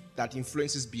unbelief that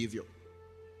influences behavior.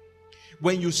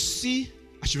 When you see,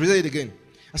 I should say it again.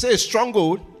 I said a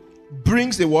stronghold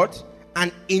brings the what?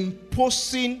 An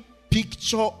imposing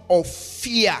picture of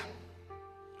fear,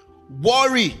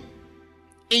 worry,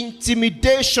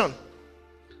 intimidation,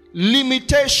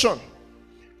 limitation,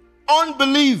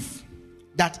 unbelief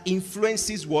that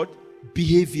influences what?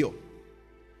 Behavior.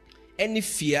 Any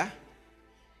fear,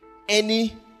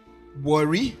 any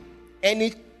worry,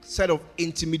 any set of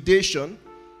intimidation,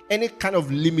 any kind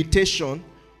of limitation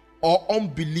or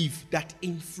unbelief that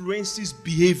influences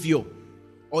behavior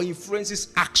or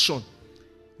influences action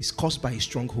is caused by a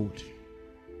stronghold.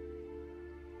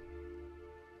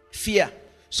 Fear.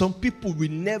 Some people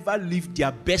will never live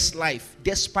their best life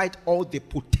despite all the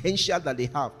potential that they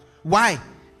have. Why?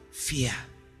 Fear.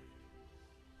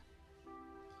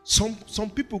 Some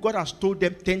people, God has told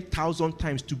them 10,000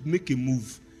 times to make a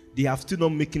move. They have still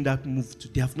not making that move.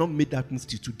 They have not made that move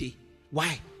till today.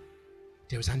 Why?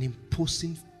 There is an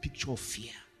imposing picture of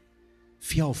fear.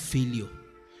 Fear of failure.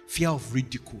 Fear of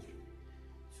ridicule.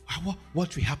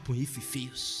 What will happen if he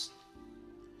fails?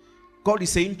 God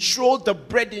is saying, throw the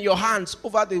bread in your hands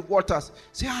over the waters.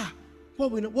 Say,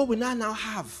 what will I now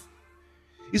have?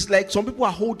 It's like some people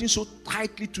are holding so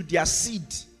tightly to their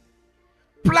seed.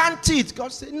 Plant it.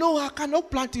 God said, no, I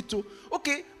cannot plant it too.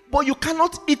 Okay, but you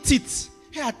cannot eat it.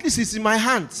 Hey, at least it's in my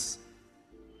hands.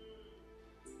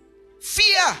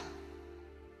 Fear.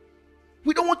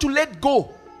 We don't want to let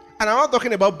go. And I'm not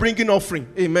talking about bringing offering.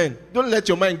 Amen. Don't let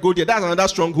your mind go there. That's another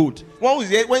stronghold. Once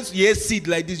you hear seed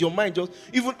like this, your mind just,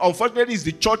 even unfortunately, it's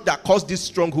the church that caused this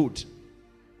stronghold.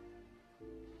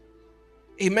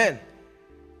 Amen.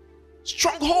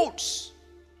 Strongholds.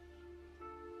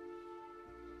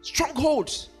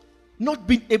 Strongholds. Not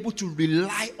being able to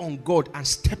rely on God and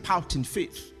step out in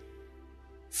faith.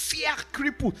 Fear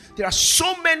crippled. There are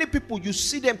so many people, you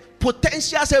see them,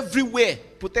 potentials everywhere.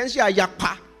 Potential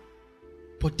yakpa.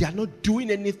 But they are not doing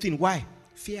anything. Why?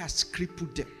 Fear has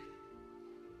crippled them.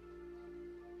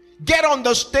 Get on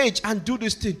the stage and do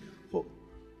this thing. Oh,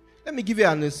 let me give you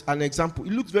an example.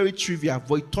 It looks very trivial,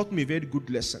 but it taught me a very good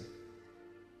lesson.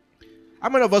 How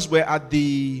many of us were at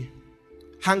the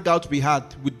hangout we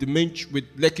had with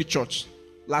Lekki Church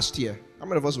last year? How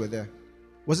many of us were there?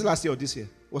 Was it last year or this year?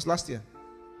 It was last year.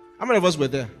 How many of us were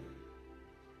there?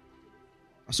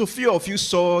 So few of you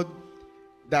saw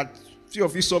that. Few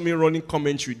of you saw me running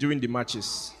commentary during the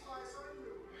matches.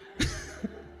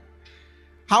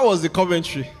 How was the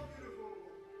commentary?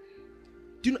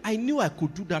 Do you know, I knew I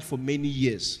could do that for many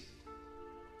years.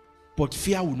 But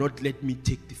fear would not let me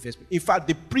take the first. In fact,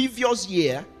 the previous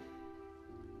year,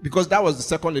 because that was the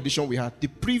second edition we had, the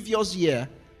previous year,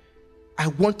 I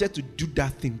wanted to do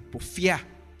that thing, but fear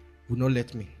would not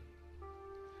let me.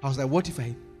 I was like, what if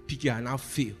I pick it and I'll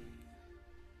fail?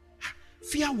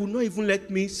 Fear will not even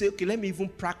let me say, okay, let me even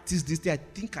practice this thing. I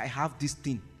think I have this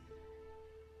thing.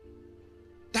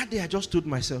 That day I just told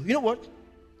myself, you know what?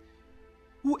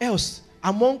 Who else?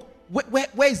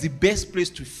 Where is the best place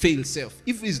to fail self?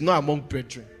 If it's not among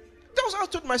brethren. That was how I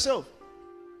told myself.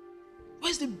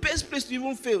 Where's the best place to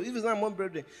even fail if it's not among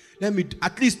brethren?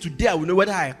 At least today I will know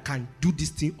whether I can do this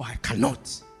thing or I cannot.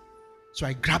 So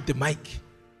I grabbed the mic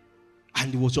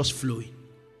and it was just flowing.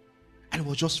 And it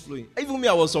was just flowing. Even me,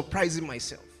 I was surprising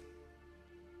myself.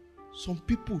 Some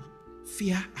people,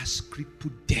 fear has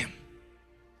crippled them.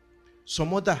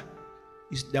 Some other,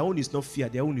 their own is not fear,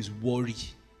 their own is worry.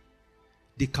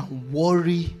 They can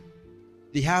worry.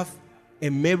 They have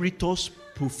emeritus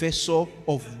professor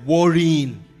of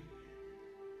worrying.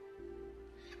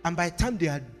 And by the time they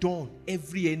are done,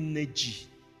 every energy,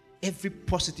 every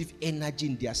positive energy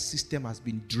in their system has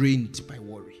been drained by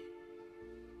worry.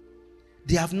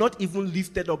 They have not even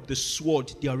lifted up the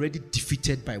sword. They are already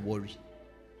defeated by worry.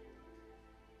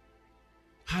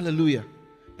 Hallelujah.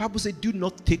 Bible says, do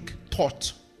not take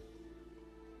thought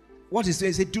what he said,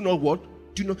 he said, do not what?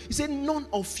 Do not. He said, none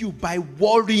of you by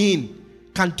worrying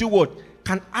can do what?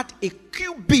 Can add a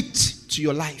cubit to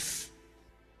your life.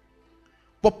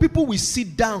 But people will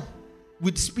sit down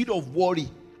with the spirit of worry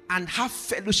and have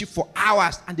fellowship for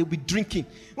hours, and they'll be drinking.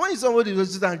 When somebody will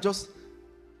sit down and just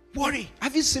worry.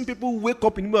 Have you seen people wake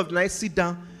up in the middle of the night, sit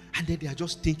down, and then they are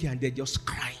just thinking and they're just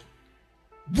crying?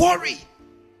 Worry.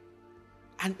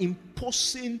 An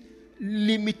imposing,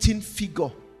 limiting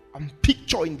figure and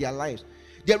picture in their lives.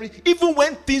 There is, even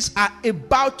when things are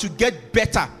about to get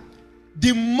better,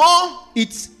 the more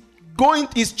it's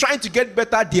trying to get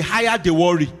better, the higher the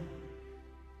worry.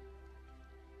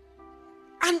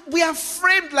 And we are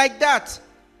framed like that.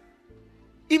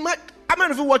 How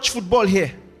many of you watch football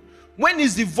here? When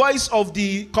is the voice of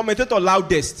the commentator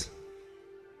loudest?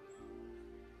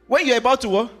 When you're about to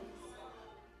what?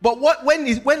 But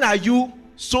when are you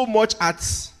so much at?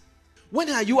 When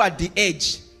are you at the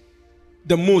edge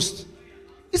the most?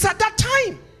 It's at that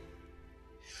time.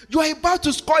 You are about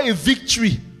to score a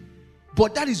victory,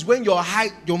 but that is when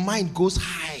your mind goes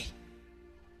high.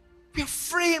 We are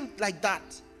framed like that.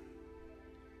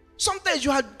 Sometimes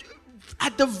you are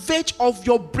at the verge of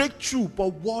your breakthrough, but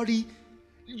worry.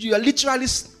 You are literally,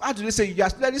 how do they say? You are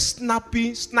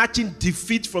literally snatching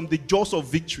defeat from the jaws of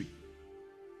victory.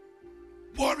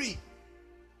 Worry.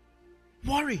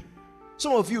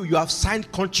 Some of you have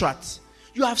signed contracts.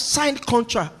 You have signed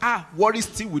contract. Worry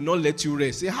still will not let you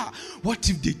rest. Say, what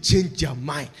if they change their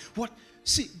mind? What?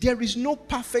 See, there is no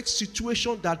perfect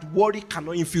situation that worry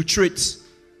cannot infiltrate.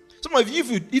 Some of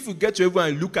you, if you get to everyone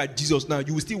and look at Jesus now,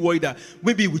 you will still worry that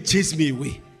maybe he will chase me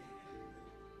away.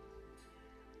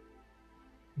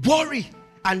 Worry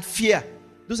and fear,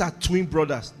 those are twin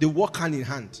brothers. They work hand in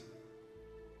hand.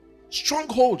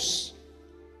 Strongholds,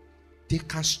 they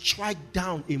can strike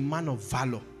down a man of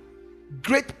valor.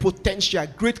 Great potential,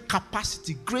 great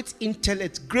capacity, great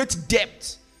intellect, great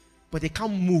depth, but they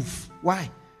can't move. Why?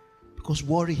 Because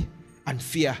worry and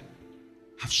fear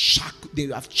they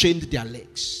have chained their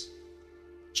legs.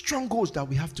 Strongholds that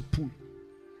we have to pull.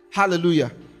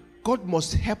 Hallelujah. God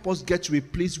must help us get to a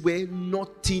place where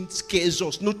nothing scares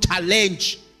us, no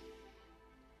challenge.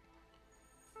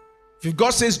 If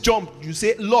God says jump, you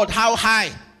say, Lord, how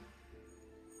high?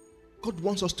 God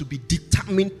wants us to be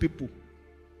determined people.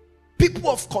 People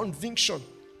of conviction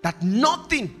that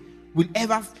nothing will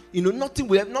ever,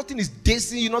 nothing is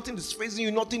dazing you, nothing is facing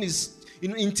you, nothing is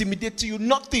intimidating you,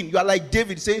 nothing. You are like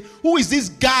David saying, who is this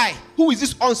guy? Who is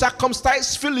this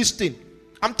uncircumcised Philistine?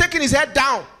 I'm taking his head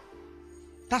down.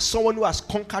 That's someone who has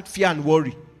conquered fear and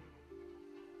worry.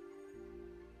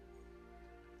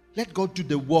 Let God do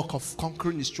the work of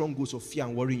conquering the strongholds of fear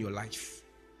and worry in your life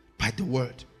by the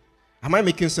word. Am I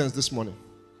making sense this morning?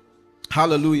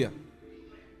 Hallelujah.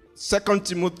 2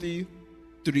 Timothy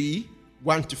 3,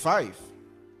 1-5.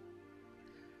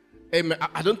 Amen.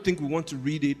 I don't think we want to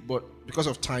read it, but because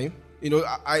of time,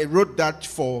 I wrote that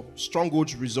for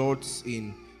strongholds results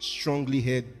in strongly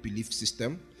held belief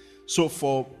system. So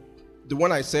for the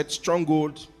one I said,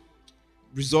 stronghold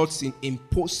results in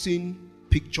imposing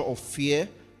picture of fear,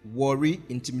 worry,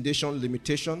 intimidation,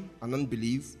 limitation, and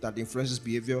unbelief that influences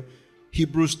behavior.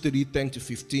 Hebrews 3,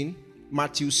 10-15,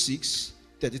 Matthew 6,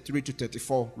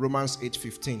 33-34, Romans 8,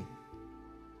 15.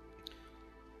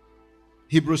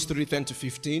 Hebrews 3,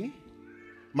 10-15,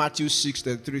 Matthew 6,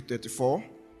 33-34,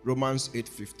 Romans 8,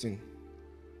 15.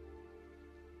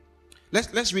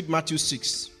 Let's read Matthew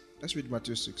 6. Let's read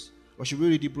Matthew 6. Or should we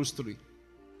read Hebrews 3?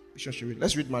 Which one should we read?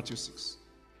 Let's read Matthew 6.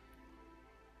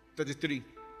 33.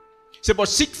 Say, but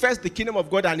seek first the kingdom of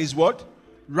God and his word,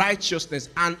 righteousness,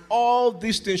 and all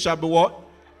these things shall be what?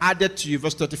 Added to you.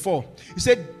 Verse 34. He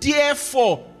said,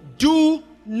 therefore, do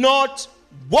not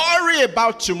worry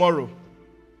about tomorrow.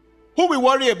 Who will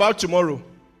worry about tomorrow?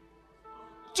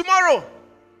 Tomorrow.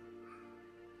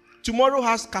 Tomorrow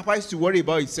has capacity to worry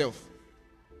about itself.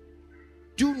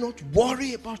 Do not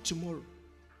worry about tomorrow.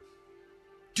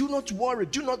 Do not worry.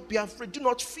 Do not be afraid. Do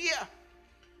not fear.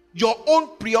 Your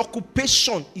own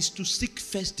preoccupation is to seek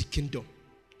first the kingdom.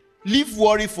 Leave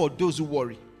worry for those who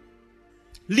worry.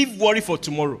 Leave worry for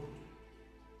tomorrow.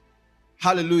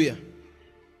 Hallelujah.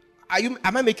 Am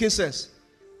I making sense?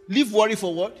 Leave worry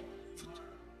for what?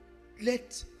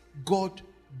 Let God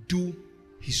do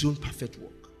his own perfect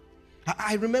work.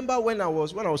 I remember when I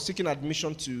was seeking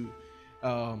admission to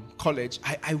college,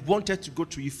 I wanted to go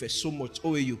to Ife so much,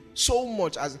 OAU, so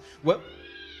much as well,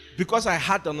 because I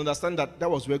had an understanding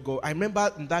that was where God. I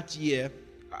remember in that year,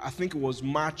 I think it was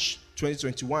March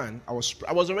 2021. I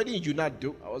was already in UNAD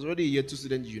though. I was already a year 2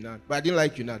 student in UNAD, but I didn't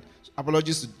like UNAD.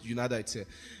 Apologies to UNAD. I'd say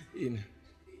in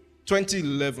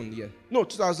 2011,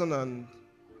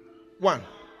 2001.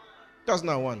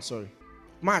 2001, sorry.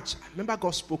 March, I remember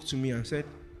God spoke to me and said,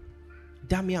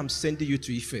 Dami, I'm sending you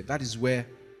to Ife. That is where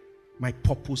my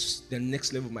purpose, the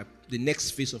next level, the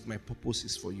next phase of my purpose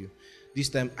is for you. This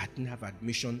time, I didn't have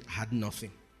admission, I had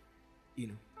nothing.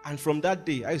 And from that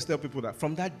day, I used to tell people that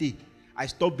from that day, I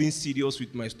stopped being serious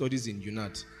with my studies in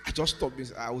UNAD.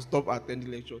 I would stop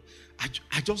attending lectures.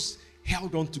 I just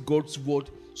held on to God's word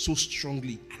so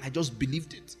strongly, and I just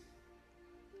believed it.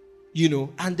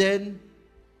 And then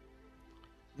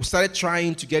we started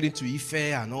trying to get into Ife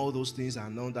and all those things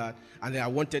and all that. And then I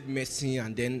wanted medicine,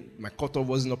 and then my cutoff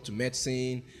wasn't up to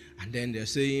medicine. And then they're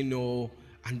saying no.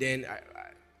 And then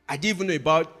I didn't even know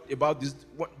about this.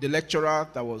 The lecturer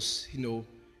that was,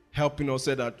 helping us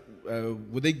said that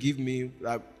would they give me?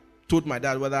 I told my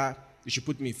dad whether they should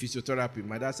put me in physiotherapy.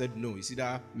 My dad said no. It's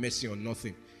either medicine or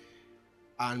nothing.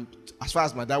 And as far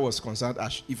as my dad was concerned,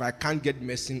 if I can't get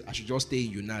medicine, I should just stay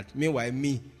in UNAD. Meanwhile,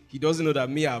 he doesn't know that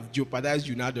I've jeopardized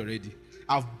UNAD already.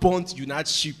 I've burnt UNAD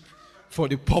ship for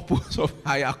the purpose of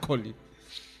higher calling.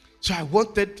 So I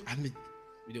wanted,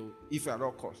 if at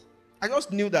all costs. I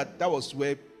just knew that was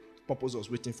where purpose was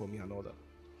waiting for me and all that.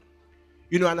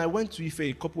 And I went to Ife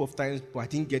a couple of times, but I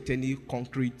didn't get any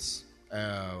concrete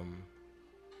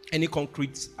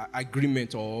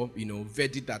agreement or,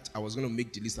 verdict that I was going to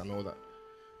make the list and all that.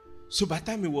 So by the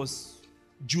time it was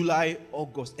July,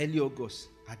 August, early August,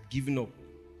 I'd given up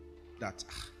that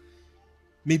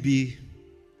maybe,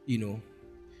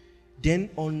 Then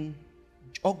on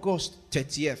August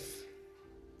 30th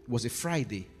was a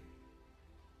Friday.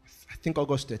 I think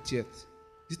August 30th.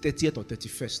 This 30th or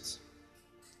 31st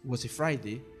was a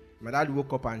Friday. My dad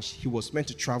woke up and he was meant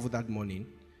to travel that morning,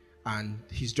 and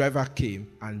his driver came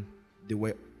and they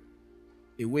were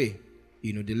away.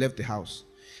 They left the house.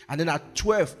 And then at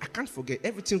 12, I can't forget,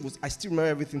 I still remember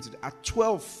everything today. At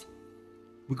 12,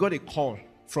 we got a call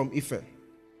from Ife.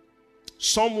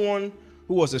 Someone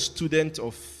who was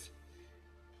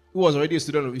already a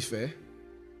student of Ife,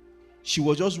 she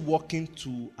was just walking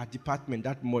to a department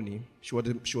that morning. She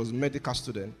was a medical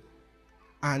student.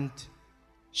 And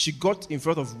she got in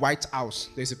front of White House.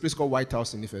 There's a place called White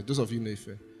House in Ife. Those of you know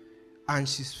Ife. And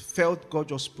she felt God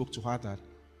just spoke to her that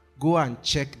go and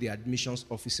check the admissions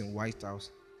office in White House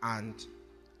and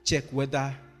check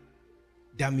whether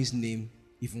Dami's name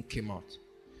even came out.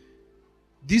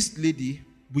 This lady,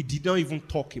 we did not even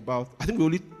talk about, I think we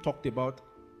only talked about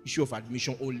issue of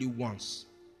admission only once.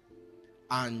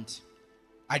 And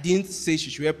I didn't say she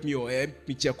should help me or help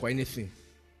me check or anything.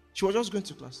 She was just going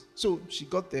to class. So she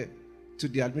got there to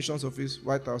the admissions office,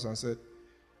 White House, and said,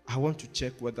 I want to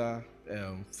check whether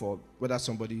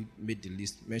somebody made the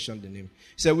list, mentioned the name.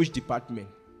 She said, which department?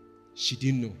 She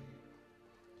didn't know.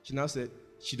 She now said,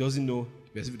 she doesn't know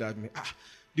specific department.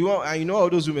 All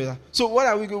those women. So where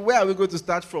are we going to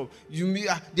start from?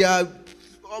 There are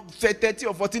 30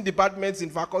 or 14 departments in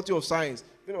Faculty of Science.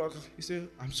 He said,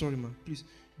 I'm sorry, man, please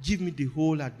give me the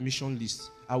whole admission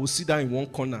list. I will sit down in one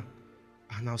corner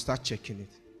and I'll start checking it.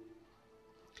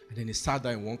 And then he sat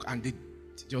down in one and they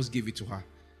just gave it to her.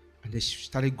 And then she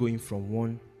started going from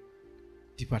one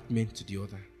department to the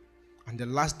other. And the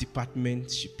last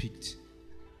department she picked,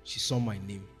 she saw my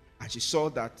name. And she saw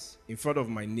that in front of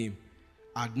my name,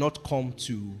 I had not come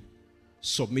to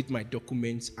submit my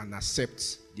documents and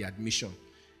accept the admission.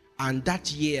 And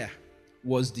that year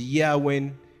was the year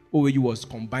when OAU was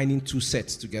combining two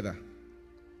sets together.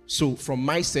 So from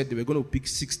my set, they were going to pick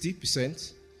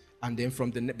 60%. And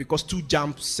then because two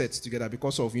JAMB sets together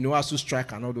because of, ASU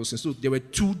strike and all those things. So there were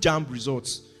two JAMB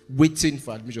results waiting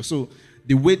for admission. So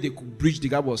the way they could bridge the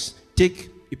gap was take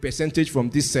a percentage from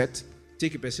this set,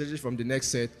 take a percentage from the next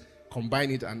set,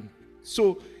 combine it. And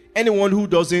so anyone who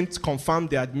doesn't confirm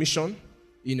the admission,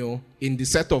 in the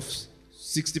set of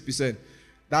 60%,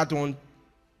 that one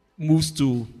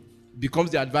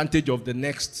becomes the advantage of the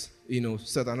next,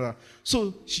 set another.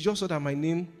 So she just saw that my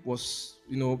name was,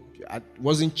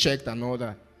 wasn't checked and all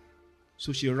that.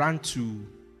 So she ran to,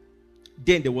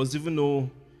 then there was even no,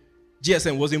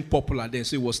 GSM wasn't popular then,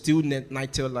 so it was still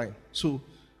NITEL line. So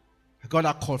I got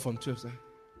a call from 12.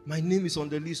 My name is on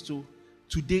the list, so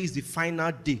today is the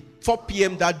final day. 4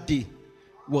 p.m. that day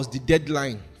was the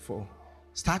deadline for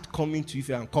start coming to Ife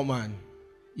and come and,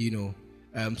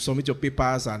 submit your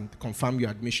papers and confirm your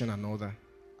admission and all that.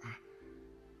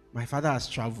 My father has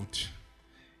traveled.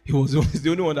 He was always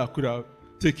the only one that could have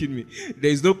taken me.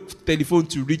 There is no telephone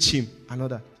to reach him and all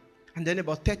that. And then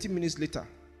about 30 minutes later,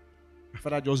 my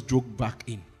father just drove back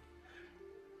in.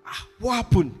 What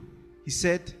happened? He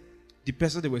said the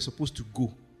person they were supposed to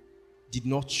go did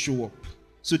not show up.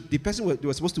 So the person they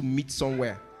were supposed to meet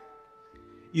somewhere.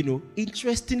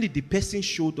 Interestingly, the person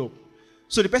showed up.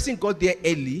 So the person got there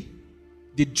early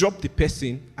They dropped the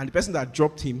person, and the person that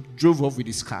dropped him drove off with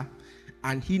his car,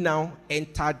 and he now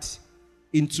entered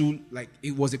into, like,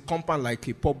 it was a compound, like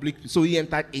a public, so he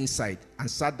entered inside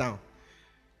and sat down.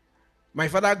 My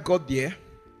father got there,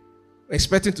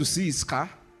 expecting to see his car.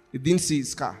 He didn't see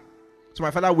his car. So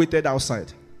my father waited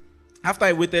outside. After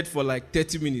I waited for like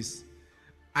 30 minutes,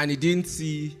 and he didn't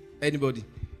see anybody,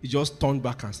 he just turned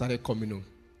back and started coming home.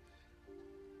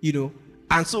 You know,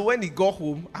 and so when he got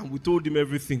home and we told him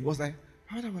everything, he was like,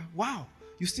 wow,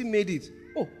 you still made it.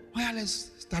 Oh, well,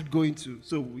 let's start going to.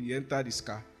 So we entered his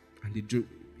car and they drove.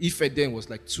 Ife then was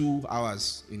like 2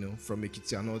 hours, you know, from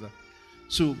Ekiti and all that.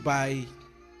 So by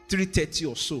 3:30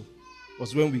 or so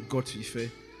was when we got to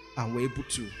Ife and were able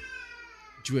to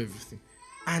do everything.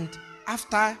 And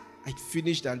after I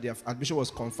finished and the admission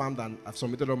was confirmed and I've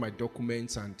submitted all my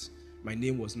documents and my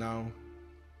name was now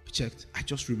checked, I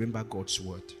just remember God's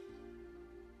word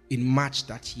in March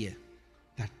that year,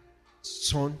 that,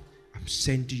 son, I'm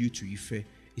sending you to Ife,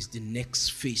 is the next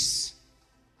phase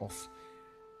of.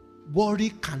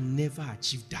 Worry can never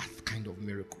achieve that kind of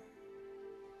miracle.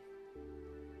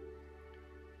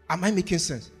 Am I making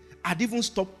sense? I'd even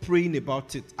stopped praying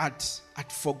about it. I'd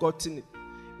forgotten it.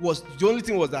 The only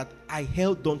thing was that I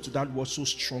held on to that word so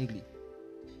strongly.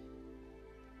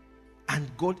 And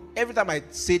God, every time I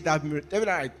say that, every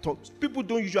time I talk, people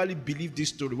don't usually believe this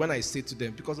story when I say to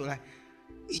them, because they're like,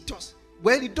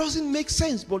 it doesn't make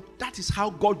sense, but that is how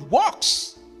God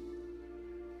works.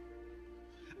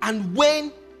 And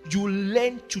when you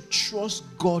learn to trust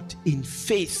God in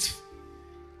faith,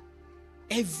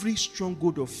 every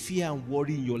stronghold of fear and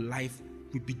worry in your life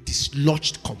will be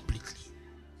dislodged completely.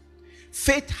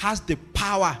 Faith has the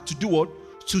power to do what?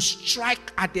 To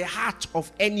strike at the heart of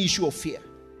any issue of fear.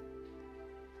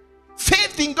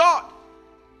 Faith in God.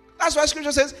 That's why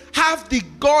scripture says, have the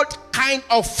God kind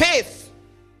of faith.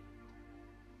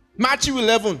 Matthew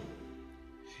 11.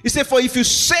 He said, for if you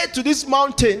say to this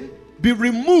mountain, be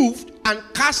removed and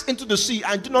cast into the sea,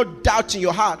 and do not doubt in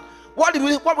your heart, what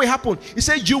will happen? He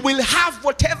said, you will have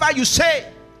whatever you say.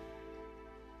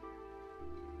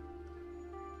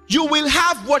 You will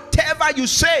have whatever you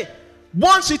say.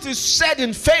 Once it is said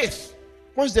in faith,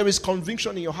 once there is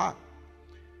conviction in your heart,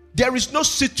 there is no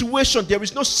situation, there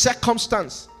is no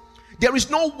circumstance, there is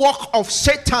no work of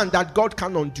Satan that God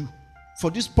can undo.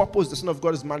 For this purpose, the Son of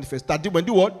God is manifest, that when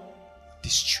do what?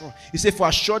 Destroy. He said, for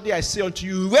assuredly I say unto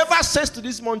you, whoever says to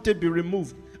this mountain, be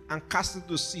removed and cast into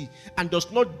the sea, and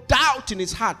does not doubt in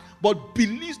his heart, but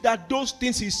believes that those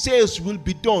things he says will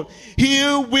be done, he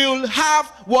will have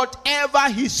whatever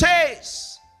he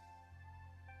says.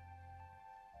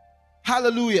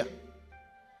 Hallelujah.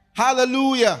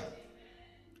 Hallelujah.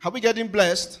 Are we getting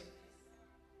blessed?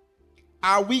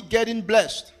 Are we getting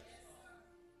blessed?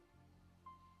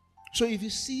 So if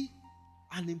you see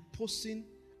an imposing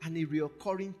and a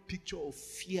reoccurring picture of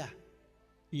fear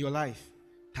in your life,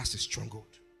 that's a stronghold.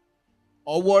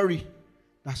 Or worry,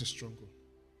 that's a stronghold.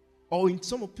 Or in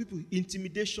some of people,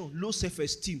 intimidation, low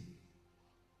self-esteem.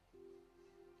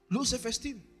 Low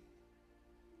self-esteem.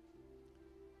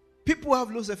 People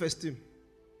have low self-esteem.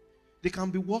 They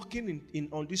can be walking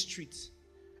on these streets,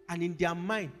 and in their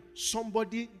mind,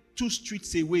 somebody 2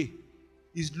 streets away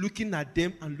is looking at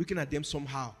them and looking at them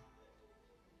somehow.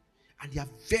 And they are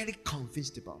very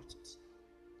convinced about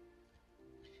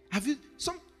it.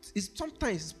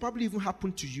 Sometimes it's probably even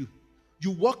happened to you. You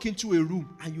walk into a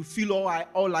room and you feel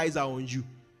all eyes are on you.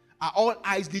 Are all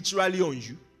eyes literally on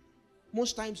you?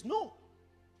 Most times, no.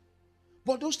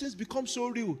 But those things become so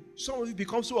real. Some of you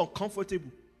become so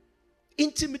uncomfortable.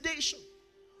 Intimidation.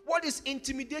 What is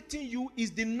intimidating you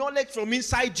is the knowledge from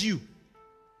inside you.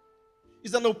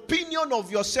 It's an opinion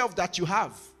of yourself that you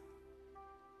have.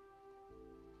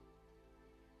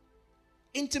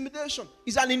 Intimidation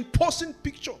is an imposing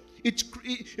picture.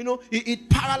 It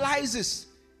paralyzes.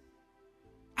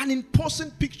 An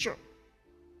imposing picture.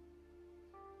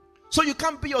 So you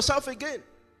can't be yourself again.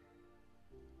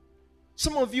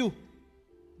 Some of you,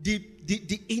 the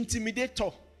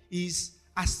intimidator is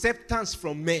acceptance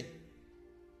from men.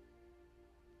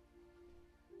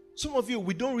 Some of you,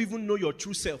 we don't even know your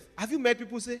true self. Have you met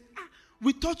people say,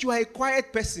 we thought you were a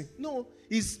quiet person? No,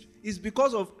 it's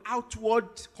because of outward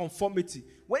conformity.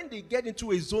 When they get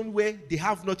into a zone where they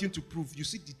have nothing to prove, you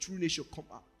see the true nature come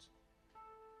out.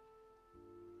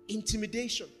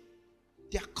 Intimidation.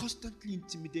 They are constantly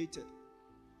intimidated.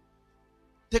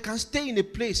 They can stay in a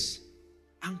place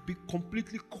and be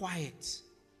completely quiet.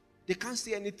 They can't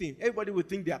say anything. Everybody will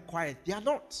think they are quiet. They are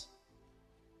not.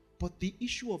 But the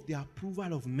issue of the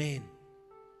approval of men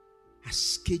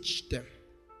has caged them.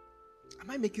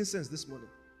 Am I making sense this morning?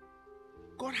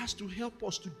 God has to help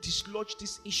us to dislodge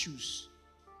these issues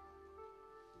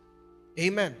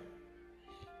Amen.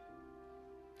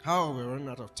 How we're running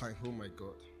out of time. Oh my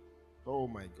God. Oh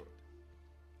my God.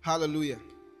 Hallelujah.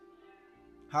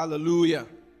 Hallelujah.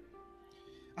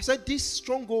 I said these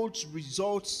strongholds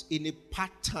results in a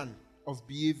pattern of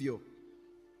behavior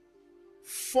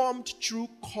formed through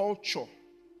culture,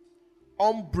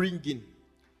 upbringing,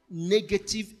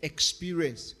 negative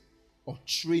experience, or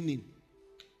training.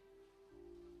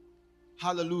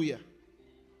 Hallelujah.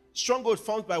 Stronghold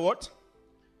formed by what?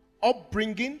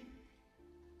 Upbringing,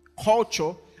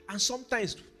 culture, and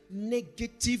sometimes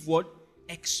negative what?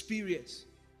 Experience.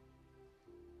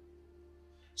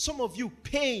 Some of you,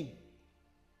 pain,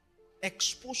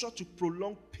 exposure to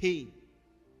prolonged pain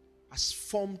has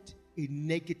formed a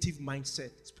negative mindset.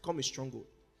 It's become a stronghold.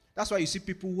 That's why you see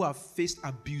people who have faced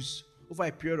abuse over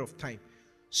a period of time.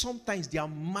 Sometimes their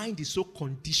mind is so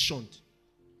conditioned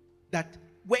that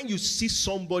when you see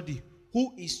somebody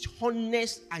who is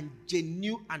honest and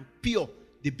genuine and pure,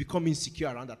 they become insecure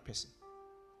around that person.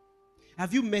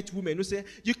 Have you met women who say,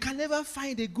 you can never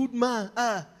find a good man?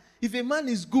 If a man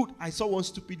is good, I saw one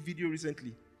stupid video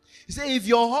recently. He said, if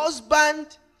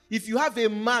you have a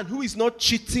man who is not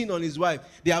cheating on his wife,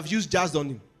 they have used jazz on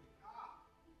him.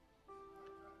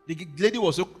 The lady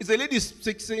was it's a lady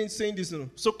saying this,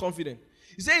 so confident.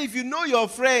 He said, if you know your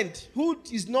friend who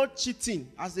is not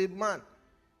cheating as a man,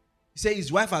 he said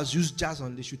his wife has used jazz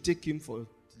on, they should take him for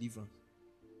deliverance.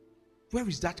 Where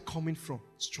is that coming from?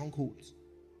 Stronghold.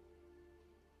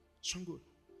 Stronghold.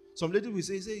 Some lady will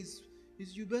say,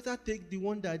 you better take the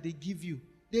one that they give you.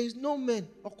 There is no man.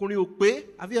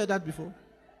 Have you heard that before?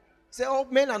 Say, all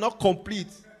men are not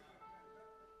complete.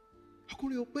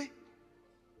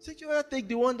 Say, you better take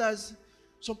the one that's...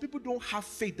 Some people don't have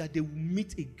faith that they will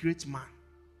meet a great man.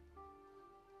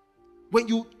 When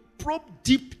you probe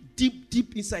deep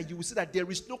inside, you will see that there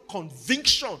is no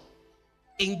conviction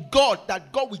in God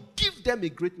that God will give them a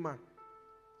great man.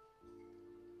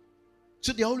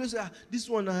 So they always say, this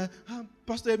one,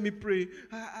 Pastor, let me pray.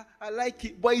 I like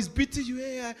it. But he's beating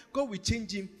you. God will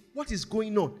change him. What is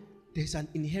going on? There's an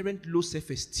inherent low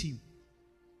self-esteem.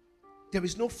 There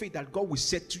is no faith that God will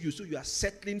settle you. So you are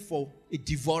settling for a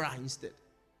devourer instead.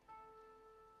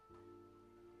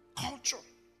 Culture.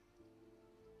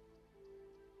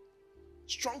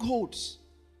 Strongholds.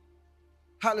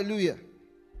 Hallelujah.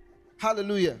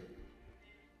 Hallelujah.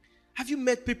 Have you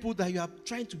met people that you are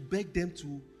trying to beg them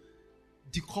to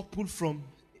decouple from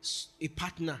a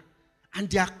partner and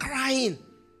they are crying,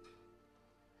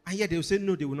 and yet they will say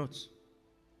no, they will not?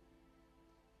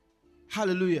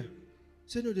 Hallelujah.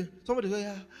 Say no. Somebody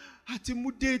say,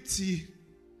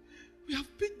 we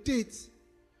have big dates.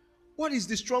 What is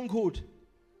the stronghold?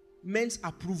 Men's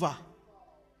approval.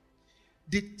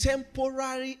 The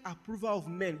temporary approval of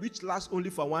men, which lasts only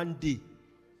for one day,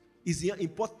 is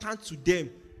important to them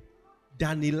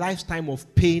than a lifetime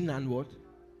of pain and what?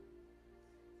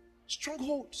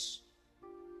 Strongholds.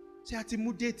 Say,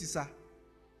 date, sir.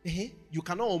 You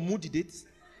cannot unmove the date.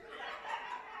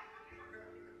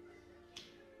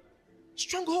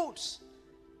 Strongholds.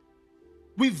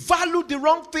 We value the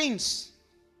wrong things.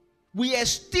 We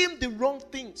esteem the wrong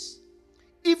things,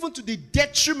 even to the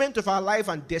detriment of our life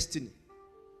and destiny.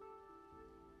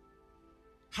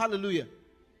 Hallelujah.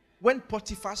 When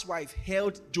Potiphar's wife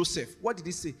held Joseph, what did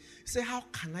he say? He said, how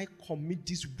can I commit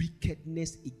this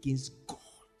wickedness against God?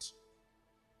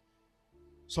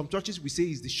 Some churches will say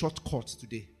it's the shortcut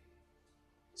today.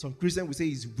 Some Christians will say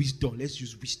it's wisdom. Let's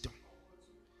use wisdom.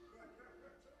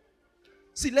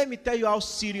 See, let me tell you how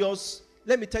serious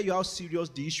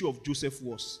the issue of Joseph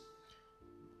was.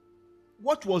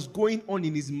 What was going on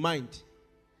in his mind?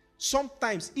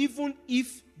 Sometimes, even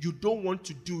if you don't want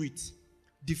to do it,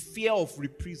 the fear of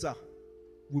reprisal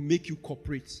will make you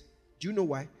cooperate. Do you know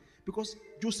why? Because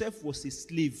Joseph was a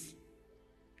slave.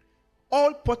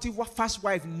 All Potiphar's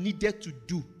wife needed to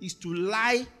do is to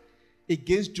lie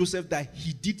against Joseph that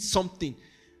he did something.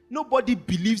 Nobody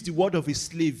believes the word of a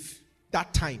slave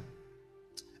that time.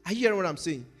 Are you hearing what I'm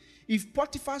saying? If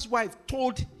Potiphar's wife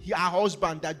told her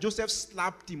husband that Joseph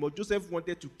slapped him or Joseph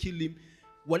wanted to kill him,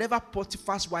 whatever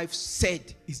Potiphar's wife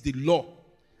said is the law.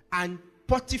 And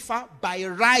Potiphar, by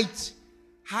right,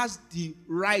 has the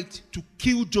right to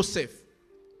kill Joseph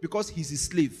because he's a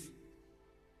slave.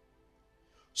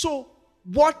 So,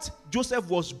 what Joseph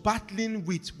was battling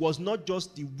with was not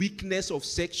just the weakness of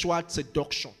sexual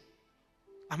seduction.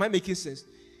 Am I making sense?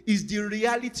 It's the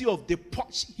reality of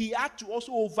he had to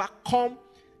also overcome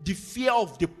the fear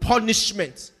of the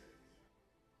punishment.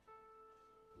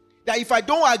 That if I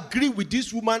don't agree with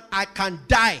this woman, I can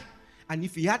die. And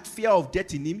if he had fear of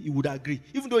death in him, he would agree.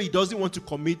 Even though he doesn't want to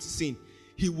commit sin,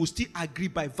 he would still agree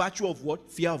by virtue of what?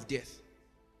 Fear of death.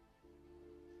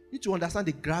 You need to understand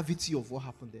the gravity of what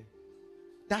happened there.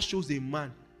 That shows a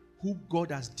man who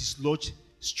God has dislodged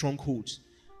strongholds.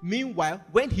 Meanwhile,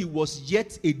 when he was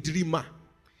yet a dreamer,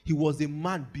 he was a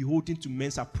man beholden to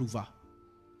men's approval.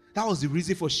 That was the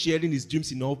reason for sharing his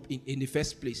dreams in the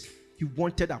first place. He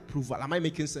wanted approval. Am I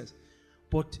making sense?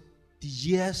 But the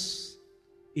years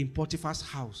in Potiphar's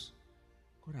house,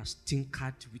 God has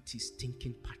tinkered with his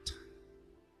thinking pattern.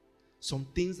 Some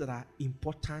things that are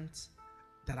important,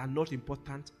 that are not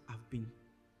important, have been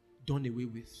done away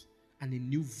with. And a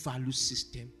new value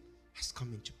system has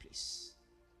come into place.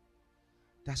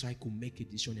 That's why I could make a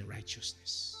decision in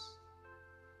righteousness.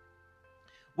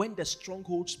 When the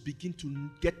strongholds begin to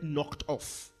get knocked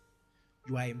off,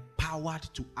 you are empowered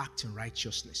to act in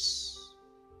righteousness.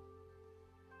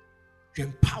 You're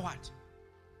empowered.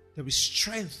 There is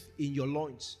strength in your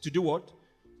loins to do what?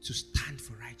 To stand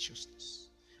for righteousness.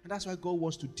 And that's why God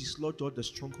wants to dislodge all the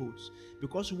strongholds.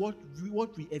 Because what will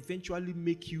eventually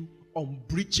make you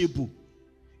unbreachable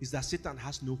is that Satan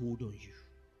has no hold on you.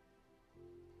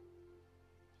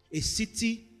 A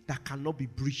city that cannot be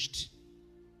breached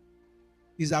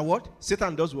is that what?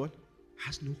 Satan does what?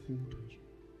 Has no hold on you.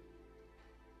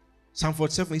 Psalm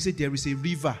 47, he said there is a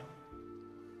river,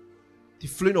 the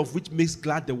flowing of which makes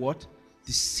glad the what?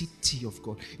 The city of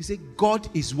God. He said God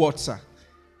is what, sir?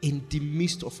 In the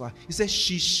midst of her. He said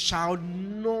she shall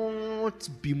not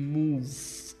be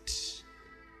moved.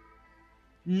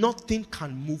 Nothing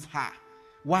can move her.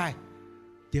 Why?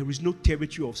 There is no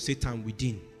territory of Satan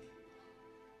within.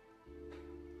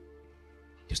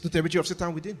 There's no territory of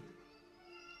Satan within.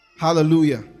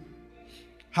 Hallelujah.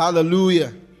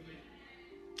 Hallelujah.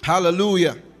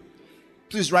 Hallelujah.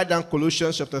 Please write down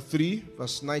Colossians chapter 3,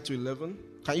 verse 9 to 11.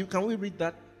 Can we read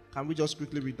that? Can we just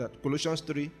quickly read that? Colossians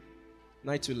 3,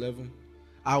 9 to 11.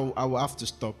 I will have to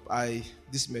stop.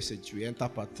 This message, we enter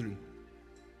part 3.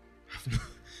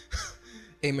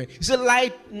 Amen. He said,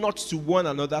 lie not to one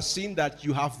another, seeing that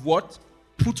you have what?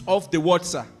 Put off the what,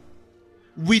 sir?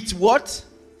 With what?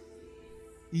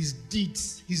 His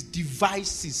deeds, his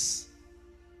devices,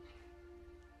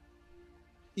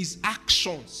 his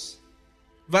actions.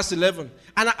 Verse 11.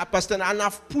 And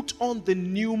I've put on the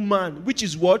new man, which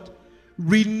is what?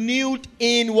 Renewed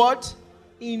in what?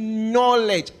 In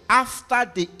knowledge, after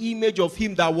the image of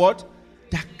him that what?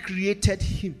 That created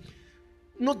him.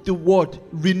 Not the word.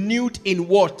 Renewed in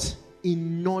what?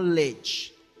 In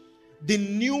knowledge. The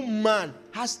new man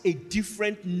has a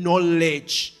different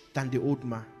knowledge than the old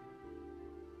man.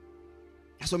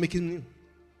 That's what makes him new.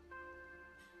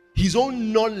 His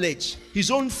own knowledge,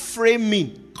 his own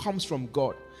framing comes from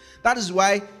God. That is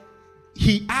why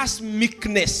he has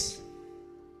meekness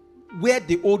where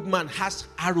the old man has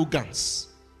arrogance.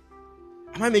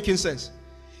 Am I making sense?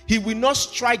 He will not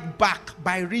strike back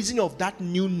by reason of that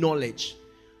new knowledge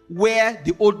where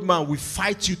the old man will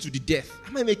fight you to the death.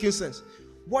 Am I making sense?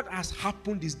 What has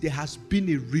happened is there has been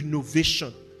a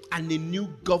renovation and a new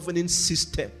governing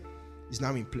system is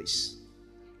now in place.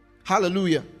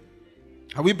 Hallelujah.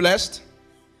 Are we blessed?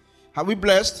 Are we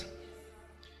blessed?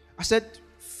 I said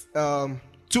 2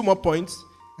 more points.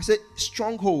 I said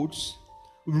strongholds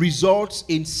results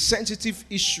in sensitive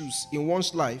issues in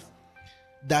one's life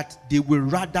that they will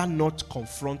rather not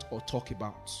confront or talk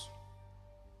about.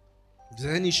 If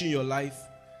there's any issue in your life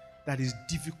that is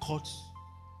difficult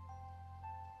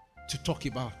to talk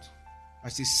about,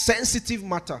 as a sensitive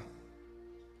matter,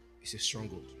 it's a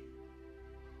stronghold.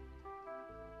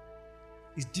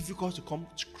 It's difficult to come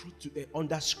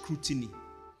under scrutiny.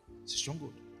 It's a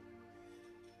stronghold.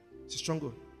 It's a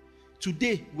stronghold.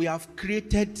 Today, we have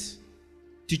created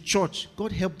the church.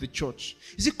 God help the church.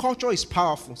 You see, culture is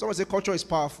powerful. Someone say culture is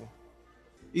powerful.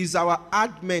 It's our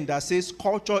admin that says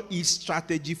culture is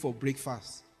strategy for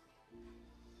breakfast.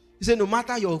 He said no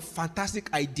matter your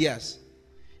fantastic ideas,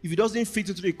 if it doesn't fit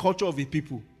into the culture of the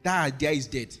people, that idea is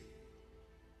dead.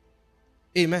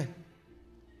 Amen.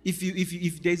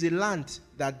 If there's a land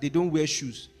that they don't wear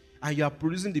shoes and you are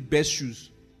producing the best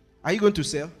shoes, are you going to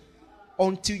sell?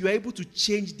 Until you are able to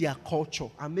change their culture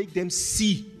and make them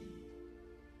see.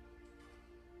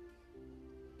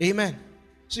 Amen.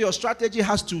 So your strategy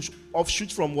has to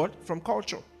offshoot from what? From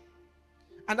culture.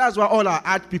 And that's why all our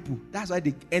art people, that's why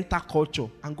they enter culture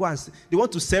and go and they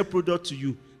want to sell product to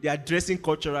you. They are dressing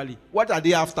culturally. What are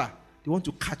they after? They want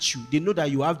to catch you. They know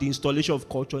that you have the installation of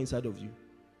culture inside of you.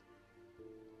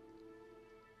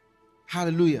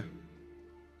 Hallelujah.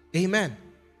 Amen.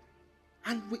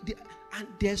 And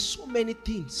there's so many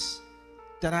things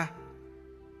that are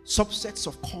subsets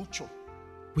of culture.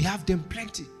 We have them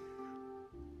plenty.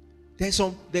 There's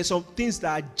some things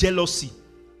that are jealousy,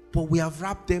 but we have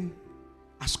wrapped them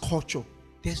as culture.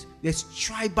 There's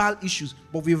tribal issues,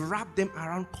 but we wrap them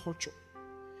around culture.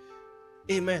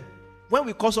 Amen. When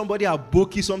we call somebody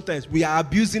aboki, sometimes we are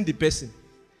abusing the person.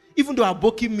 Even though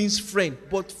aboki means friend,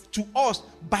 but to us,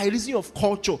 by reason of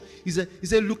culture, he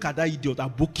said, look at that idiot,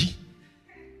 aboki.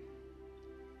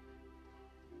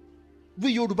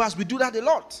 We Yorubas, we do that a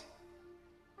lot.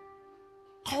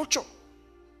 Culture.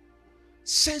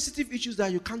 Sensitive issues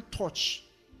that you can't touch.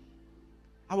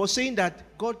 I was saying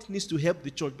that God needs to help the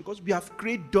church because we have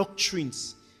created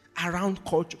doctrines around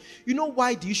culture. You know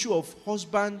why the issue of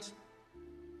husband,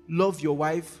 love your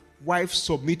wife, wife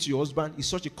submit to your husband is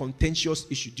such a contentious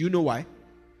issue? Do you know why?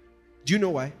 Do you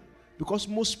know why? Because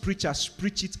most preachers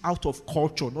preach it out of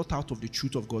culture, not out of the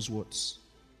truth of God's words.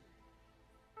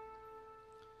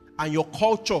 And your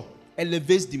culture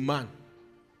elevates the man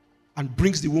and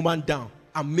brings the woman down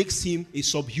and makes him a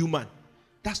subhuman.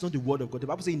 That's not the word of God. The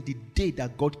Bible says in the day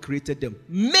that God created them,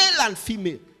 male and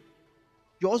female,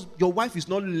 your wife is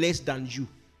not less than you.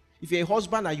 If you're a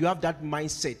husband and you have that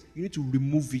mindset, you need to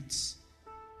remove it.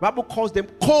 The Bible calls them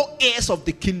co-heirs of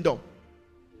the kingdom.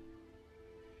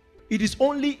 It is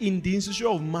only in the institution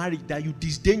of marriage that you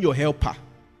disdain your helper.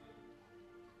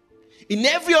 In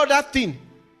every other thing,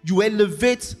 you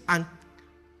elevate and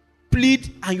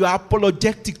plead and you are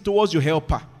apologetic towards your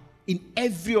helper. In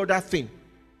every other thing.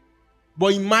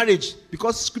 But in marriage,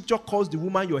 because scripture calls the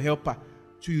woman your helper,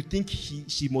 so you think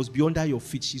she must be under your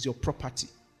feet. She's your property.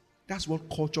 That's what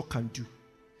culture can do.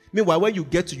 Meanwhile, when you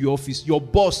get to your office, your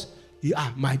boss,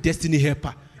 my destiny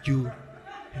helper.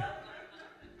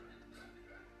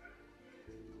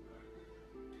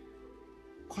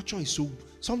 Culture is so,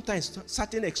 sometimes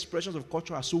certain expressions of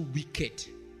culture are so wicked.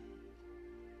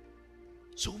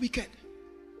 So wicked.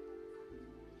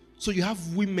 So you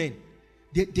have women,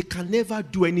 they can never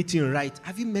do anything right.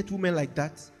 Have you met women like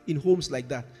that? In homes like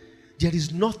that? There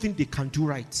is nothing they can do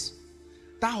right.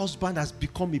 That husband has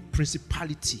become a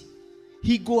principality.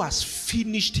 Ego has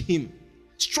finished him.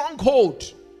 Stronghold.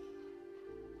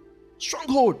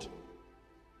 Stronghold.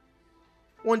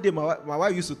 One day my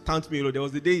wife used to taunt me. There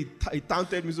was the day he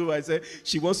taunted me so I said,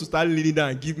 she wants to start leaning down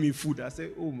and give me food. I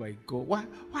said, oh my God,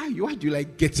 why do you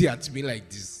like getting at me like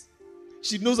this?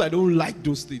 She knows I don't like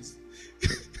those things.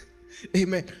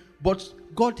 Amen. But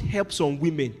God helps some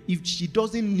women. If she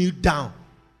doesn't kneel down,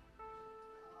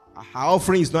 her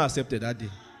offering is not accepted that day.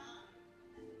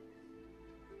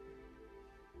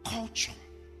 Culture.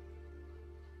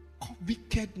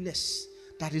 Wickedness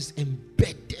that is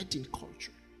embedded in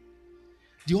culture.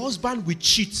 The husband will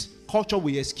cheat. Culture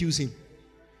will excuse him.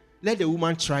 Let the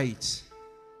woman try it.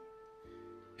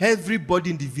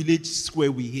 Everybody in the village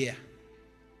square will hear.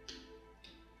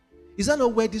 Is that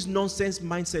not where this nonsense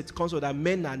mindset comes from, that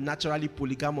men are naturally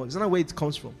polygamous? Is that not where it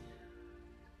comes from?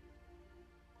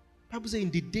 The Bible says in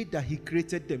the day that he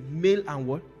created them, male and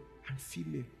what? And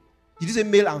female. Did he say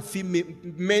male and female?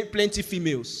 Plenty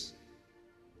females.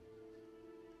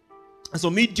 And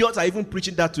some idiots are even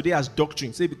preaching that today as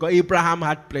doctrine. Say because Abraham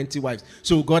had plenty wives,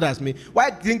 so God has made. Why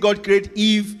didn't God create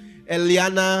Eve,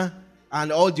 Eliana,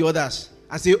 and all the others?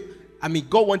 And say,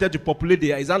 God wanted to populate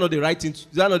the earth. Is that not the right thing? Is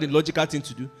that not the logical thing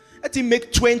to do? Let him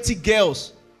make 20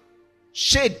 girls.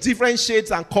 Different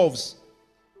shades and curves.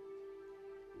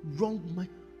 Wrong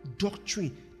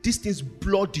doctrine. These things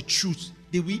blur the truth.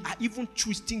 They are even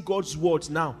twisting God's words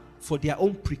now for their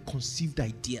own preconceived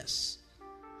ideas.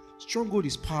 Stronghold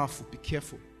is powerful. Be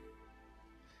careful.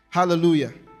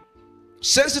 Hallelujah.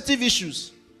 Sensitive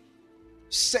issues.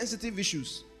 Sensitive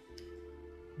issues.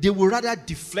 They will rather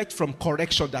deflect from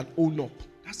correction than own up.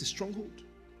 That's the stronghold.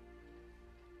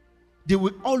 They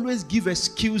will always give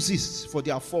excuses for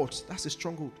their faults. That's a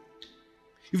stronghold.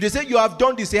 If they say you have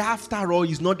done this, say after all,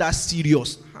 it's not that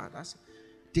serious.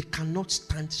 They cannot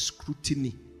stand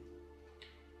scrutiny.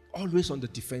 Always on the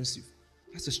defensive.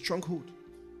 That's a stronghold.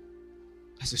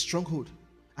 That's a stronghold.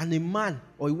 And a man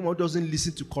or a woman doesn't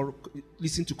listen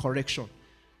to correction.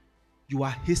 You are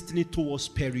hastening towards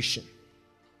perishing.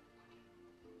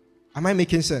 Am I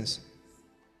making sense?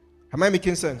 Am I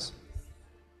making sense?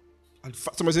 And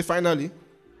somebody say finally.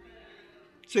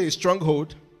 Say a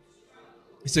stronghold.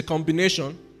 It's a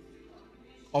combination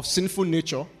of sinful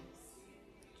nature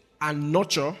and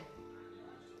nurture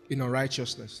in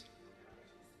unrighteousness.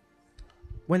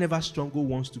 Whenever stronghold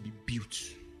wants to be built,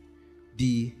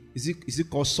 is it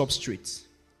called substrate?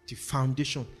 The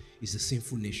foundation is the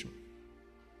sinful nature.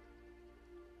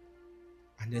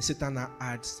 And then Satan now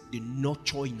adds the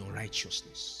nurture in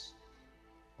unrighteousness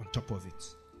on top of it.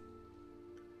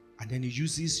 And then he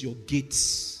uses your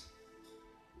gates.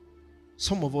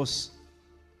 Some of us,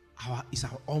 it's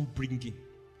our upbringing.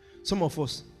 Some of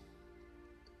us,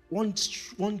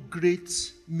 one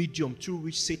great medium through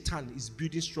which Satan is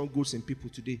building strongholds in people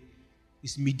today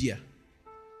is media.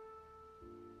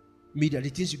 Media, the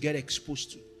things you get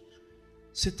exposed to.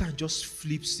 Satan just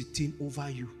flips the thing over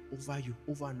you,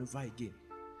 over and over again.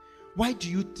 Why do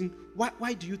you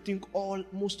think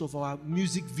most of our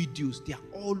music videos, they are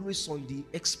always on the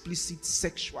explicit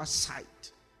sexual side?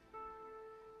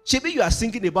 Maybe you are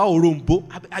thinking about Orombo,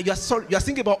 you are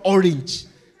thinking about Orange.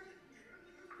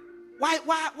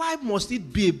 Why must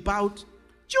it be about? Do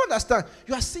you understand?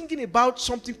 You are thinking about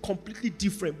something completely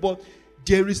different, but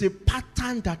there is a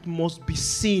pattern that must be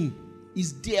seen.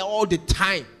 It's there all the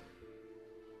time.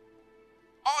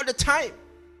 All the time.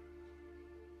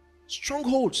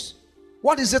 Strongholds.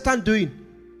 What is Satan doing?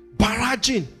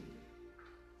 Barraging,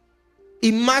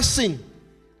 immersing,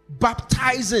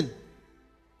 baptizing.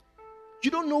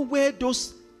 You don't know when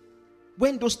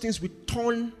those things will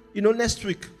turn. Next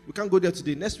week, we can't go there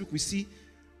today. Next week, we see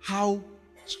how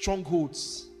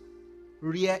strongholds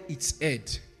rear its head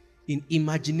in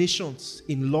imaginations,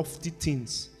 in lofty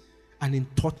things, and in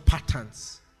thought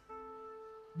patterns.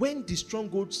 When the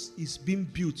strongholds is being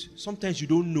built, sometimes you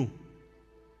don't know.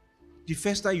 The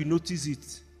first time you notice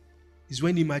it is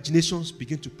when imaginations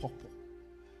begin to pop up.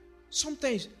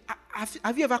 Sometimes,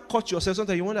 have you ever caught yourself?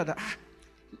 Sometimes you wonder that,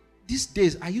 these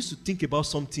days I used to think about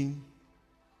something,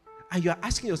 and you are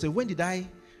asking yourself, when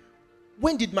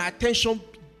did my attention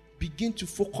begin to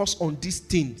focus on these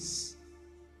things?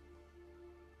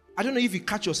 I don't know if you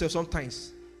catch yourself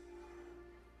sometimes.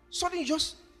 Suddenly you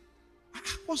just,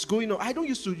 what's going on? I don't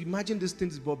used to imagine these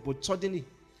things, but suddenly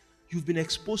you've been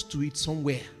exposed to it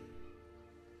somewhere.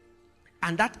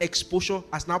 And that exposure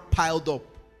has now piled up.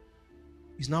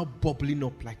 It's now bubbling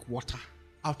up like water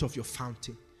out of your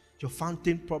fountain. Your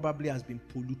fountain probably has been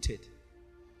polluted.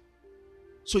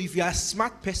 So if you are a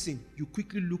smart person, you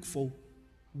quickly look for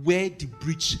where the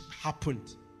breach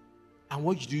happened. And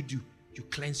what do? You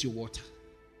cleanse your water.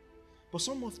 But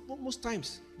most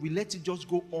times, we let it just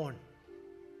go on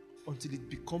until it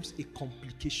becomes a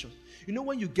complication.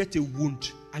 When you get a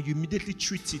wound and you immediately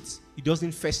treat it, it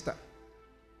doesn't fester.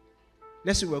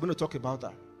 Next week, we're going to talk about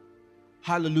that.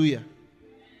 Hallelujah.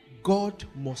 God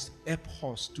must help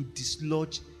us to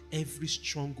dislodge every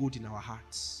stronghold in our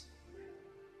hearts.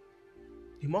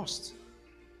 He must.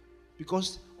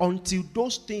 Because until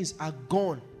those things are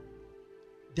gone,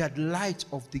 that light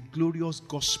of the glorious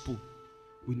gospel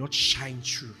will not shine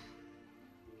through.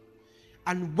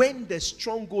 And when the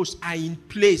strongholds are in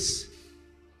place,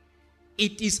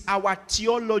 it is our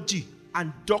theology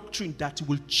and doctrine that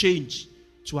will change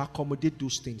to accommodate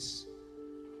those things.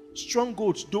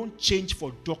 Strongholds don't change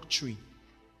for doctrine.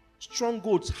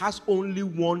 Strongholds has only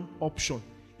one option.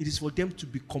 It is for them to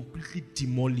be completely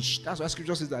demolished. That's why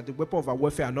scripture says that the weapon of our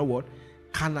warfare are not what?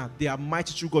 Carnal. They are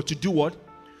mighty through God. To do what?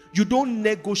 You don't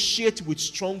negotiate with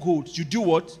strongholds. You do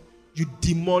what? You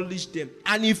demolish them.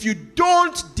 And if you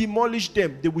don't demolish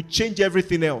them, they will change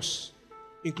everything else,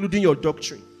 including your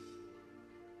doctrine.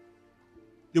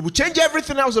 They will change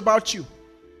everything else about you.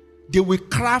 They will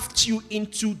craft you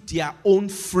into their own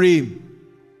frame.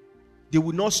 They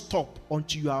will not stop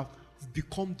until you have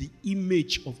become the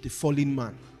image of the fallen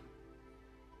man.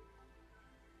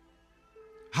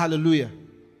 Hallelujah.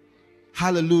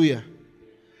 Hallelujah.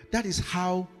 That is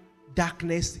how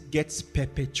darkness gets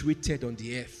perpetuated on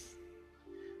the earth.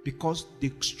 Because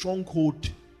the stronghold,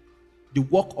 the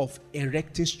work of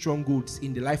erecting strongholds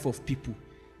in the life of people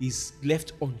is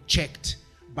left unchecked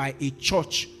by a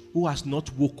church who has not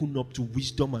woken up to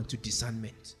wisdom and to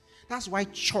discernment. That's why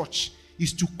church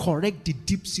is to correct the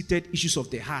deep-seated issues of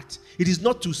the heart. It is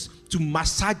not to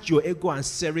massage your ego and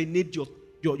serenade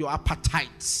your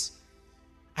appetites.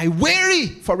 I worry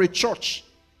for a church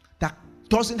that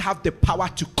doesn't have the power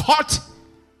to cut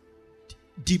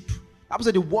deep. The Bible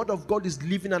said the word of God is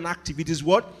living and active. It is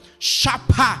what?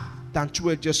 Sharper than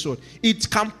two-edged sword. It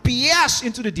can pierce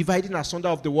into the dividing asunder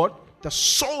of the word, the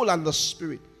soul and the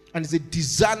spirit. And it's a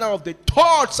discerner of the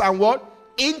thoughts and what?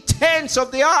 Intents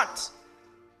of the heart.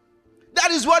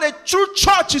 That is what a true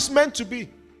church is meant to be.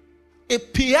 A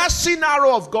piercing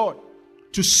arrow of God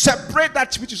to separate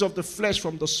that which is of the flesh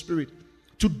from the spirit,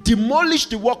 to demolish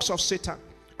the works of Satan,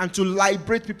 and to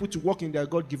liberate people to walk in their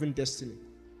God-given destiny.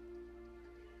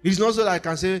 It is not so that I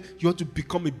can say you want to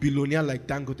become a billionaire like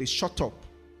Dangote. Shut up.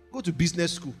 Go to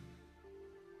business school.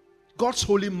 God's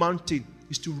holy mountain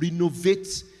is to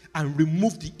renovate and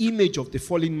remove the image of the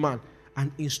fallen man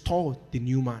and install the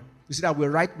new man. He said, I will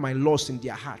write my laws in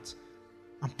their heart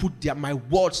and put my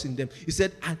words in them. He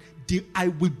said, and I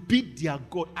will be their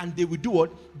God, and they will do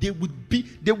what? They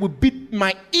will be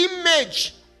my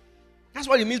image. That's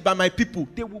what it means by my people.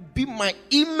 They will be my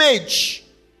image.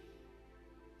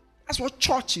 That's what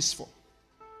church is for.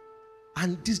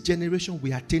 And this generation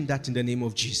will attain that in the name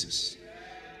of Jesus.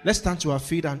 Let's stand to our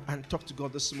feet and talk to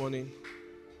God this morning.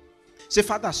 Say,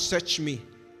 Father, search me.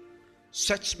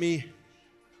 Search me.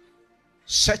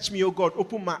 Search me, oh God.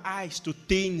 Open my eyes to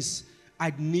things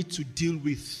I need to deal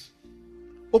with.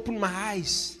 Open my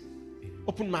eyes.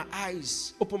 Open my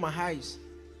eyes. Open my eyes.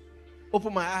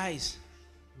 Open my eyes.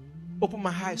 Open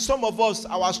my eyes. Some of us,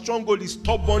 our stronghold is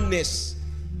stubbornness.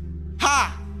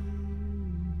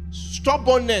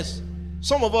 Stubbornness.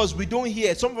 Some of us, we don't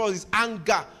hear. Some of us is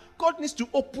anger. God needs to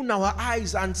open our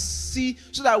eyes and see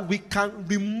so that we can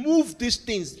remove these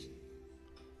things.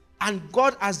 And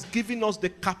God has given us the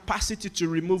capacity to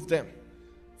remove them.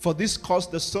 For this cause,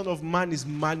 the Son of Man is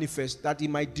manifest, that he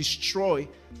might destroy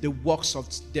the works of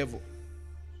the devil.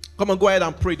 Come on, go ahead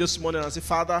and pray this morning and say,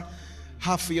 Father,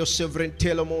 have for your sovereign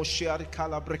telemo share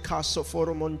calabrecaso for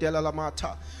mondela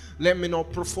lamata. Let me know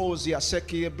profosia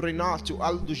seki brinato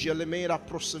aldo gelemera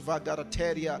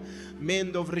prosevagarateria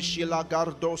mendo vrishila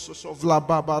gardosos of la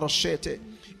babarashete.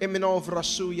 Eminov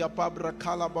rasuya babra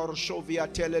calabaroshovia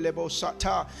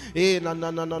telelebosata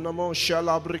na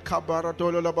monshala bricabara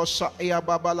dololobosa ea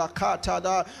babalakata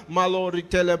da malori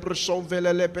telebruson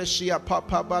velelebesia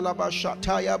papa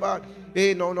balabashataya ba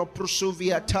no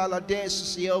prosuvia tala des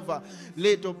silva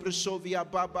ledo prosuvia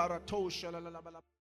babaratosha la